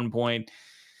sudden at one point.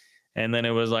 And then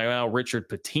it was like, well, Richard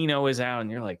Pitino is out.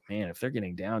 And you're like, man, if they're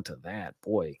getting down to that,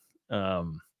 boy.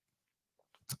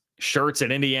 Shirts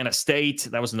at Indiana State.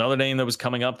 That was another name that was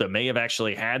coming up that may have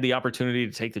actually had the opportunity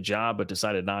to take the job, but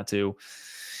decided not to.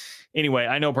 Anyway,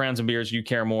 I know Browns and Beers, you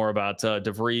care more about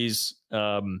DeVries.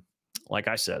 Like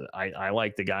I said, I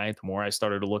like the guy. The more I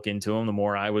started to look into him, the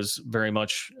more I was very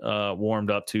much warmed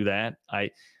up to that.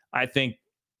 I think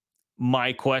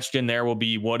my question there will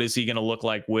be, what is he going to look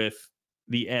like with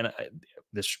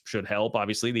this should help,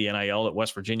 obviously, the NIL that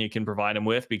West Virginia can provide him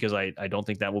with, because I don't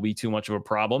think that will be too much of a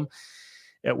problem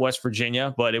at West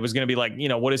Virginia. But it was going to be like, you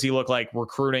know, what does he look like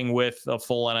recruiting with a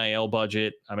full NIL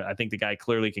budget? I mean, I think the guy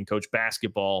clearly can coach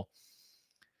basketball.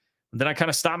 Then I kind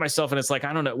of stopped myself and it's like,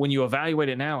 I don't know, when you evaluate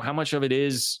it now, how much of it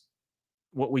is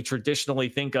what we traditionally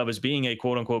think of as being a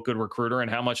quote unquote good recruiter and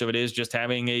how much of it is just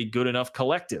having a good enough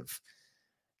collective?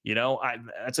 You know,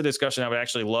 that's a discussion I would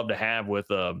actually love to have with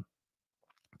a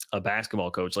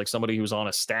basketball coach, like somebody who's on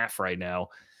a staff right now.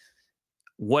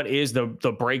 What is the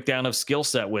breakdown of skill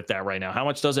set with that right now? How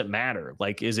much does it matter?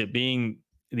 Like, is it being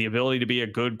the ability to be a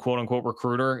good quote unquote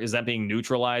recruiter? Is that being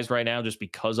neutralized right now just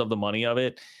because of the money of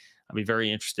it? I'd be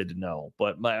very interested to know.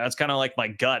 But that's kind of like my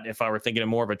gut, if I were thinking in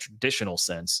more of a traditional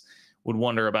sense, would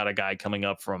wonder about a guy coming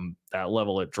up from that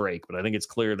level at Drake. But I think it's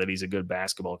clear that he's a good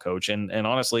basketball coach. And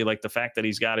honestly, like the fact that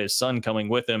he's got his son coming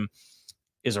with him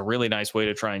is a really nice way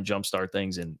to try and jumpstart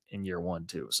things in year one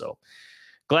too. So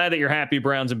glad that you're happy,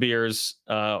 Browns and Beers.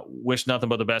 Wish nothing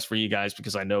but the best for you guys,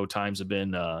 because I know times have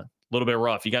been a little bit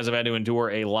rough. You guys have had to endure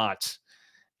a lot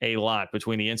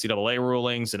between the NCAA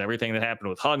rulings and everything that happened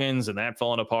with Huggins and that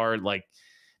falling apart. Like,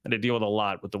 and to deal with a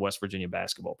lot with the West Virginia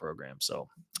basketball program. So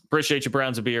appreciate you,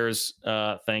 Browns and Beers.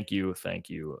 Thank you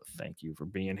for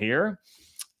being here.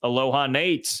 Aloha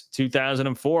Nate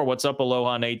 2004. What's up,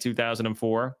 Aloha Nate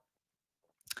 2004?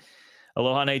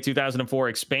 Aloha Nate 2004.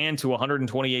 Expand to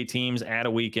 128 teams at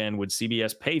a weekend. Would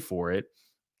CBS pay for it?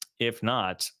 If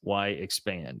not, why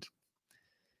expand?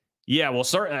 Yeah, well,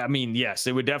 certainly. I mean, yes,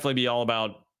 it would definitely be all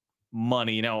about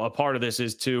money. Now, a part of this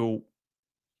is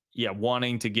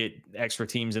wanting to get extra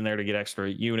teams in there to get extra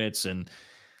units and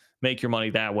make your money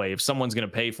that way. If someone's going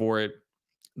to pay for it,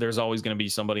 there's always going to be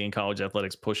somebody in college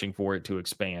athletics pushing for it to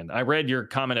expand. I read your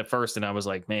comment at first and I was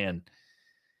like, man,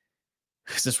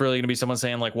 is this really going to be someone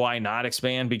saying like, why not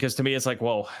expand? Because to me, it's like,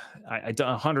 well, I done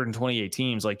 128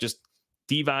 teams, like just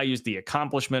devalues the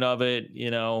accomplishment of it.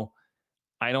 You know,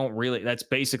 I don't really, that's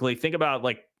basically, think about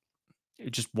like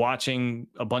just watching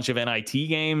a bunch of NIT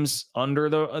games under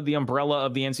the umbrella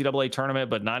of the NCAA tournament,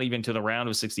 but not even to the round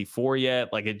of 64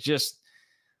 yet. Like,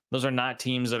 those are not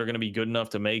teams that are going to be good enough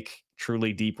to make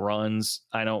truly deep runs.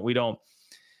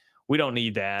 We don't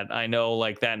need that. I know,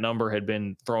 like, that number had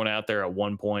been thrown out there at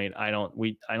one point. I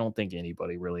don't think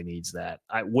anybody really needs that.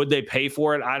 Would they pay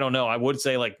for it? I don't know. I would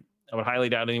say, like, I would highly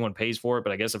doubt anyone pays for it,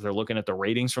 but I guess if they're looking at the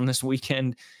ratings from this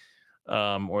weekend,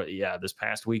 this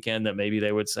past weekend, that maybe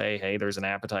they would say, hey, there's an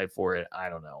appetite for it. I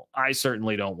don't know. I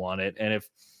certainly don't want it. And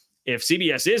if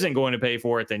CBS isn't going to pay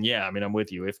for it, then yeah, I mean, I'm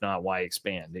with you. If not, why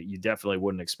expand? You definitely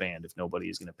wouldn't expand if nobody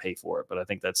is going to pay for it. But I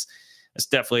think that's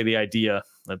definitely the idea,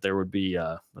 that there would be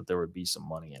some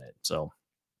money in it. So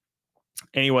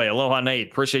anyway, aloha,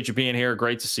 Nate. Appreciate you being here.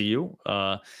 Great to see you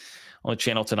on the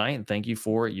channel tonight, and thank you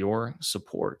for your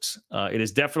support. It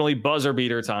is definitely buzzer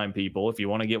beater time, people. If you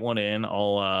want to get one in,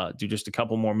 I'll do just a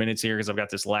couple more minutes here because I've got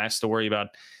this last story about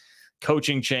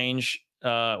coaching change.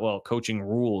 Coaching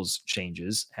rules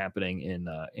changes happening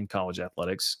in college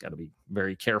athletics. Got to be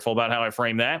very careful about how I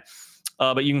frame that.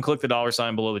 But you can click the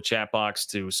 $ below the chat box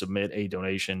to submit a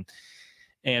donation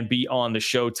and be on the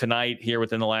show tonight here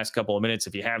within the last couple of minutes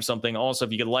if you have something. Also,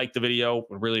 if you could like the video,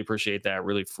 we'd really appreciate that.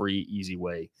 Really free, easy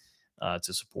way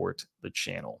to support the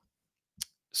channel.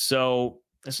 So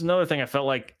this is another thing. I felt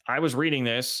like I was reading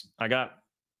this. I got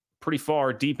pretty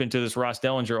far deep into this Ross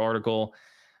Dellinger article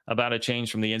about a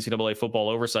change from the NCAA Football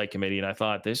Oversight Committee, and I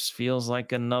thought, this feels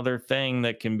like another thing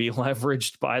that can be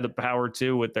leveraged by the Power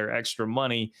 2 with their extra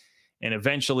money. And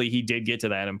eventually he did get to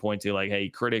that and point to, like, hey,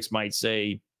 critics might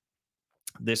say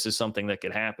this is something that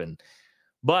could happen.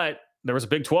 But there was a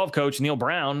Big 12 coach, Neil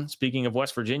Brown. Speaking of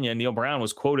West Virginia, Neil Brown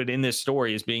was quoted in this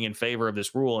story as being in favor of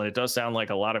this rule, and it does sound like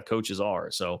a lot of coaches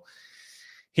are. So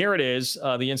here it is.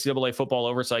 The NCAA Football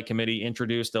Oversight Committee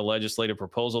introduced a legislative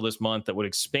proposal this month that would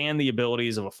expand the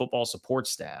abilities of a football support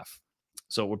staff.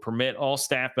 So it would permit all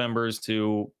staff members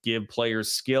to give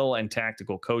players skill and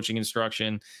tactical coaching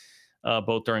instruction,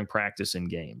 both during practice and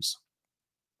games.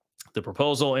 The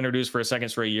proposal, introduced for a second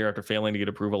straight year after failing to get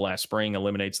approval last spring,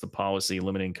 eliminates the policy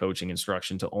limiting coaching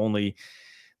instruction to only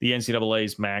the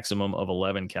NCAA's maximum of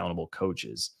 11 countable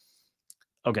coaches.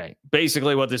 Okay,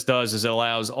 basically what this does is it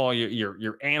allows all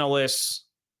your analysts,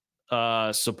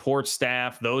 support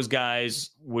staff, those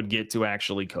guys would get to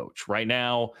actually coach. Right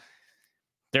now,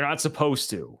 they're not supposed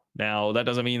to. Now, that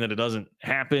doesn't mean that it doesn't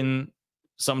happen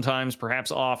sometimes,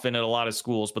 perhaps often at a lot of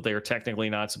schools, but they are technically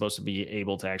not supposed to be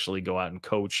able to actually go out and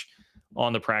coach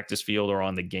on the practice field or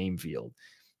on the game field.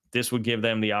 This would give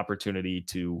them the opportunity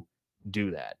to do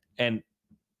that. And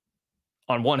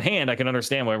on one hand, I can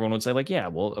understand why everyone would say, like, yeah,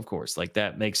 well, of course, like,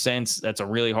 that makes sense. That's a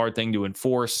really hard thing to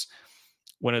enforce.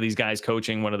 When are these guys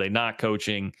coaching? When are they not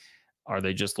coaching? Are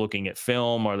they just looking at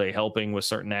film? Are they helping with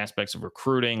certain aspects of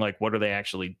recruiting? Like, what are they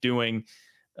actually doing?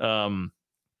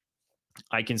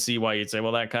 I can see why you'd say,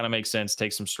 well, that kind of makes sense.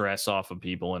 Take some stress off of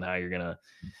people and how you're going to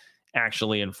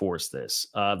actually enforce this.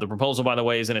 The proposal, by the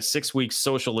way, is in a 6-week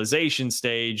socialization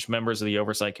stage. Members of the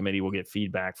Oversight Committee will get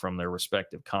feedback from their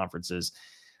respective conferences.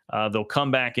 They'll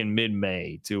come back in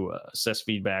mid-May to assess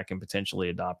feedback and potentially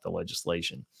adopt the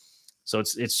legislation. So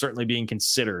it's certainly being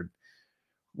considered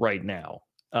right now.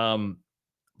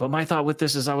 But my thought with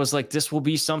this is, I was like, this will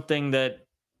be something that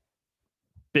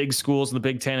big schools in the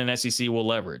Big Ten and SEC will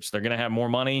leverage. They're going to have more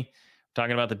money.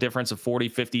 Talking about the difference of 40,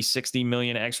 50, 60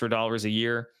 million extra dollars a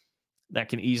year that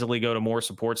can easily go to more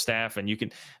support staff. And you can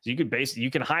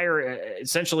hire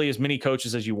essentially as many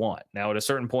coaches as you want. Now, at a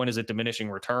certain point, is it diminishing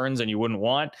returns and you wouldn't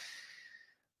want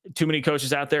too many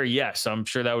coaches out there? Yes, I'm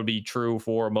sure that would be true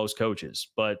for most coaches,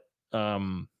 but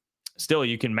still,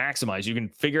 you can maximize. You can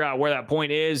figure out where that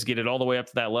point is, get it all the way up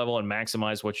to that level and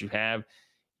maximize what you have.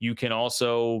 You can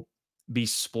also be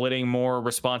splitting more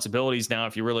responsibilities now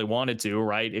if you really wanted to,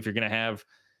 right? If you're going to have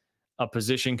a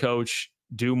position coach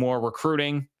do more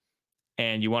recruiting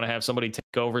and you want to have somebody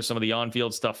take over some of the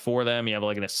on-field stuff for them, you have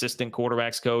like an assistant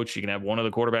quarterbacks coach. You can have one of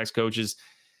the quarterbacks coaches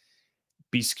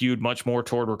be skewed much more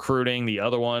toward recruiting, the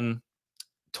other one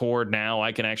toward, now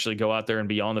I can actually go out there and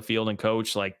be on the field and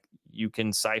coach. Like, you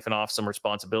can siphon off some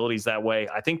responsibilities that way.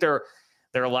 I think there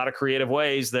are a lot of creative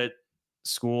ways that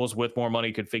schools with more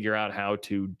money could figure out how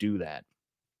to do that.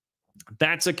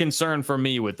 That's a concern for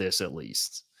me with this, at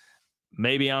least.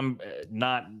 Maybe I'm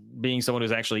not being someone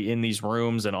who's actually in these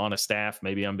rooms and on a staff.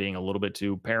 Maybe I'm being a little bit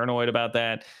too paranoid about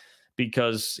that,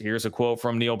 because here's a quote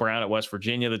from Neil Brown at West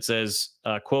Virginia that says,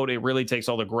 quote, "It really takes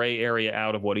all the gray area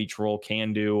out of what each role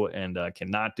can do and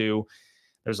cannot do.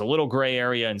 There's a little gray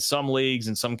area in some leagues,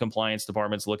 and some compliance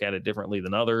departments look at it differently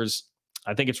than others.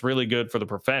 I think it's really good for the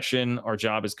profession. Our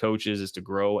job as coaches is to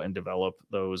grow and develop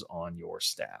those on your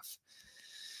staff."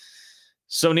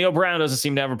 So Neil Brown doesn't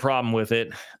seem to have a problem with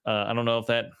it. I don't know if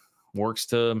that works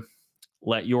to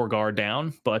let your guard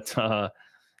down, but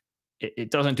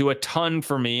it doesn't do a ton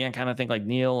for me. I kind of think like,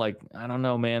 Neil, like, I don't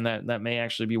know, man, that may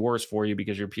actually be worse for you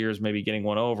because your peers may be getting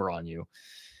one over on you.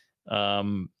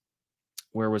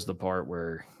 Where was the part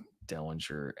where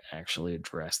Dellinger actually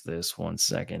addressed this? 1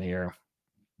 second here.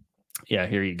 Yeah,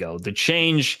 here you go. The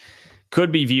change could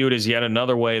be viewed as yet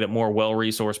another way that more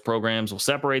well-resourced programs will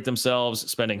separate themselves,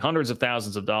 spending hundreds of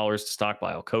thousands of dollars to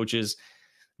stockpile coaches.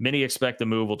 Many expect the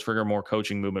move will trigger more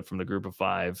coaching movement from the group of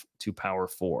 5 to Power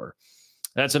 4.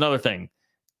 That's another thing.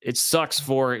 It sucks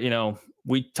for,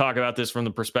 we talk about this from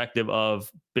the perspective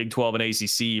of Big 12 and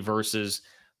ACC versus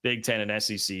Big 10 and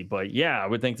SEC. But yeah, I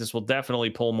would think this will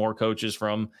definitely pull more coaches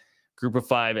from group of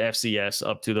 5 FCS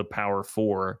up to the Power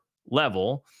 4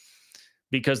 level,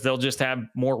 because they'll just have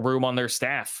more room on their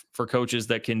staff for coaches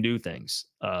that can do things.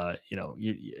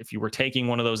 If you were taking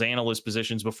one of those analyst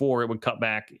positions before, it would cut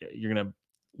back. You're going to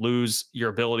lose your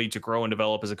ability to grow and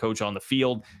develop as a coach on the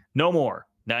field. No more.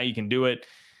 Now you can do it.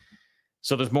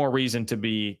 So there's more reason to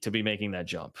be making that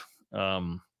jump.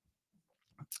 I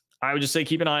would just say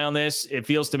keep an eye on this. It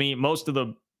feels to me most of at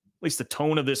least the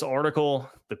tone of this article,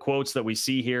 the quotes that we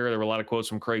see here, there were a lot of quotes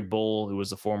from Craig Bull, who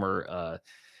was the former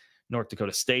North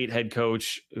Dakota State head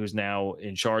coach, who's now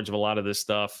in charge of a lot of this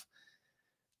stuff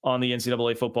on the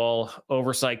NCAA football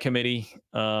oversight committee.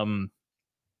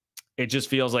 It just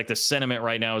feels like the sentiment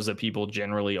right now is that people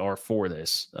generally are for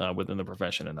this within the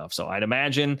profession enough. So I'd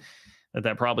imagine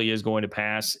that probably is going to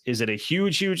pass. Is it a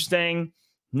huge, huge thing?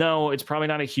 No, it's probably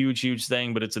not a huge, huge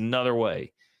thing, but it's another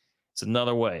way. It's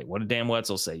another way. What did Dan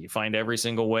Wetzel say? You find every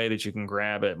single way that you can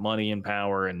grab at money and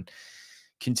power and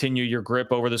continue your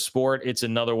grip over the sport. It's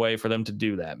another way for them to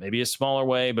do that. Maybe a smaller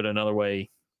way, but another way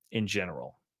in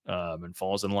general. And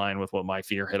falls in line with what my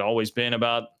fear had always been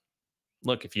about,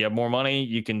 look, if you have more money,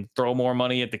 you can throw more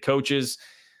money at the coaches,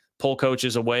 pull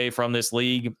coaches away from this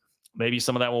league. Maybe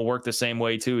some of that will work the same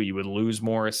way too. You would lose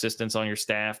more assistants on your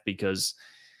staff because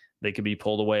they could be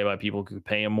pulled away by people who could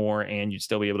pay them more, and you'd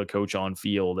still be able to coach on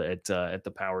field at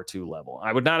the Power 2 level.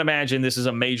 I would not imagine this is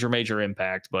a major, major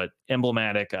impact, but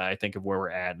emblematic, I think, of where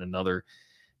we're at, and another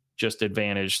just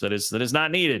advantage that is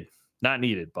not needed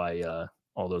by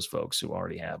all those folks who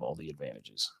already have all the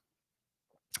advantages.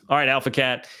 All right, Alpha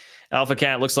Cat. Alpha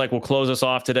Cat looks like we'll close us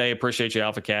off today. Appreciate you,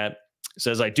 Alpha Cat.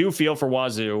 Says, I do feel for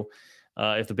Wazoo.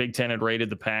 If the Big 10 had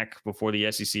rated the Pac before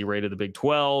the SEC rated the Big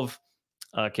 12,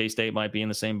 K-State might be in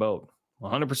the same boat.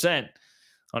 100%.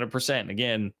 100%.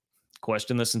 Again,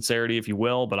 question the sincerity if you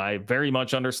will, but I very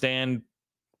much understand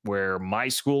where my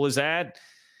school is at.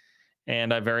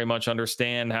 And I very much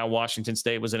understand how Washington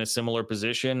State was in a similar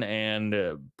position,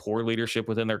 and poor leadership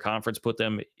within their conference put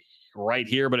them right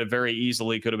here, but it very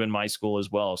easily could have been my school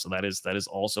as well. So that is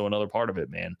also another part of it,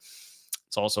 man.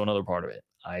 It's also another part of it.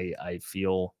 I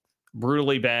feel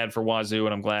brutally bad for Wazoo,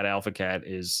 and I'm glad Alpha Cat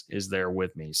is there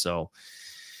with me. So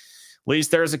at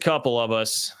least there's a couple of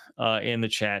us in the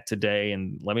chat today,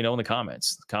 and let me know in the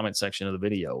comment section of the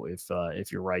video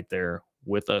if you're right there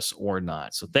with us or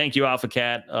not. So thank you, Alpha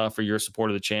Cat, for your support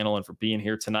of the channel and for being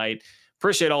here tonight.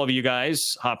 Appreciate all of you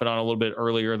guys hopping on a little bit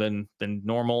earlier than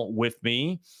normal with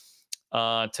me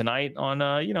tonight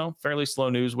on fairly slow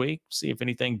news week. See if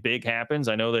anything big happens.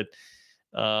 I know that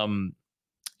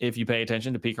if you pay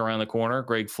attention to peek around the corner,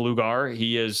 Greg Flugar,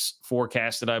 he is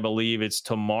forecasted, I believe it's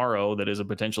tomorrow, that is a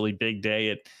potentially big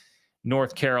day at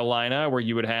North Carolina, where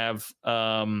you would have,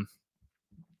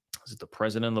 is it the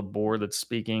president of the board that's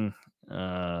speaking? Just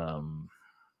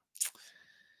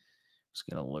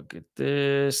going to look at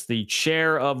this. The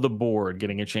chair of the board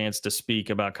getting a chance to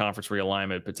speak about conference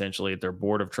realignment potentially at their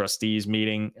board of trustees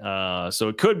meeting. So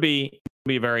it could be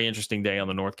a very interesting day on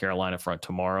the North Carolina front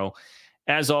tomorrow.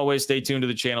 As always, stay tuned to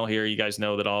the channel here. You guys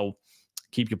know that I'll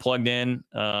keep you plugged in,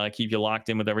 keep you locked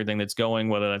in with everything that's going,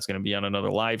 whether that's going to be on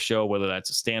another live show, whether that's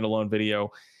a standalone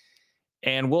video.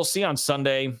 And we'll see on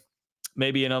Sunday,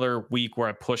 maybe another week where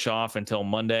I push off until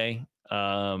Monday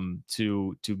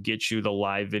to get you the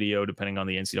live video, depending on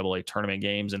the NCAA tournament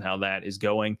games and how that is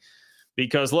going.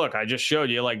 Because look, I just showed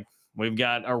you, like, we've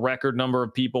got a record number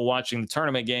of people watching the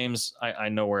tournament games. I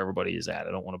know where everybody is at.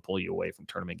 I don't want to pull you away from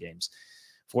tournament games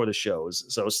for the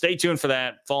shows. So stay tuned for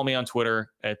that. Follow me on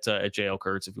Twitter at JL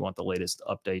Kurtz if you want the latest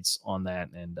updates on that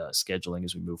and scheduling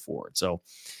as we move forward. So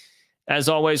as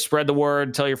always, spread the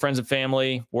word, tell your friends and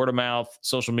family, word of mouth,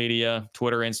 social media,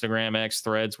 Twitter, Instagram, X,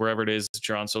 Threads, wherever it is that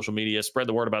you're on social media. Spread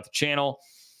the word about the channel.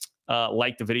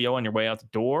 Like the video on your way out the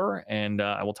door, and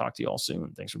I will talk to you all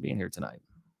soon. Thanks for being here tonight.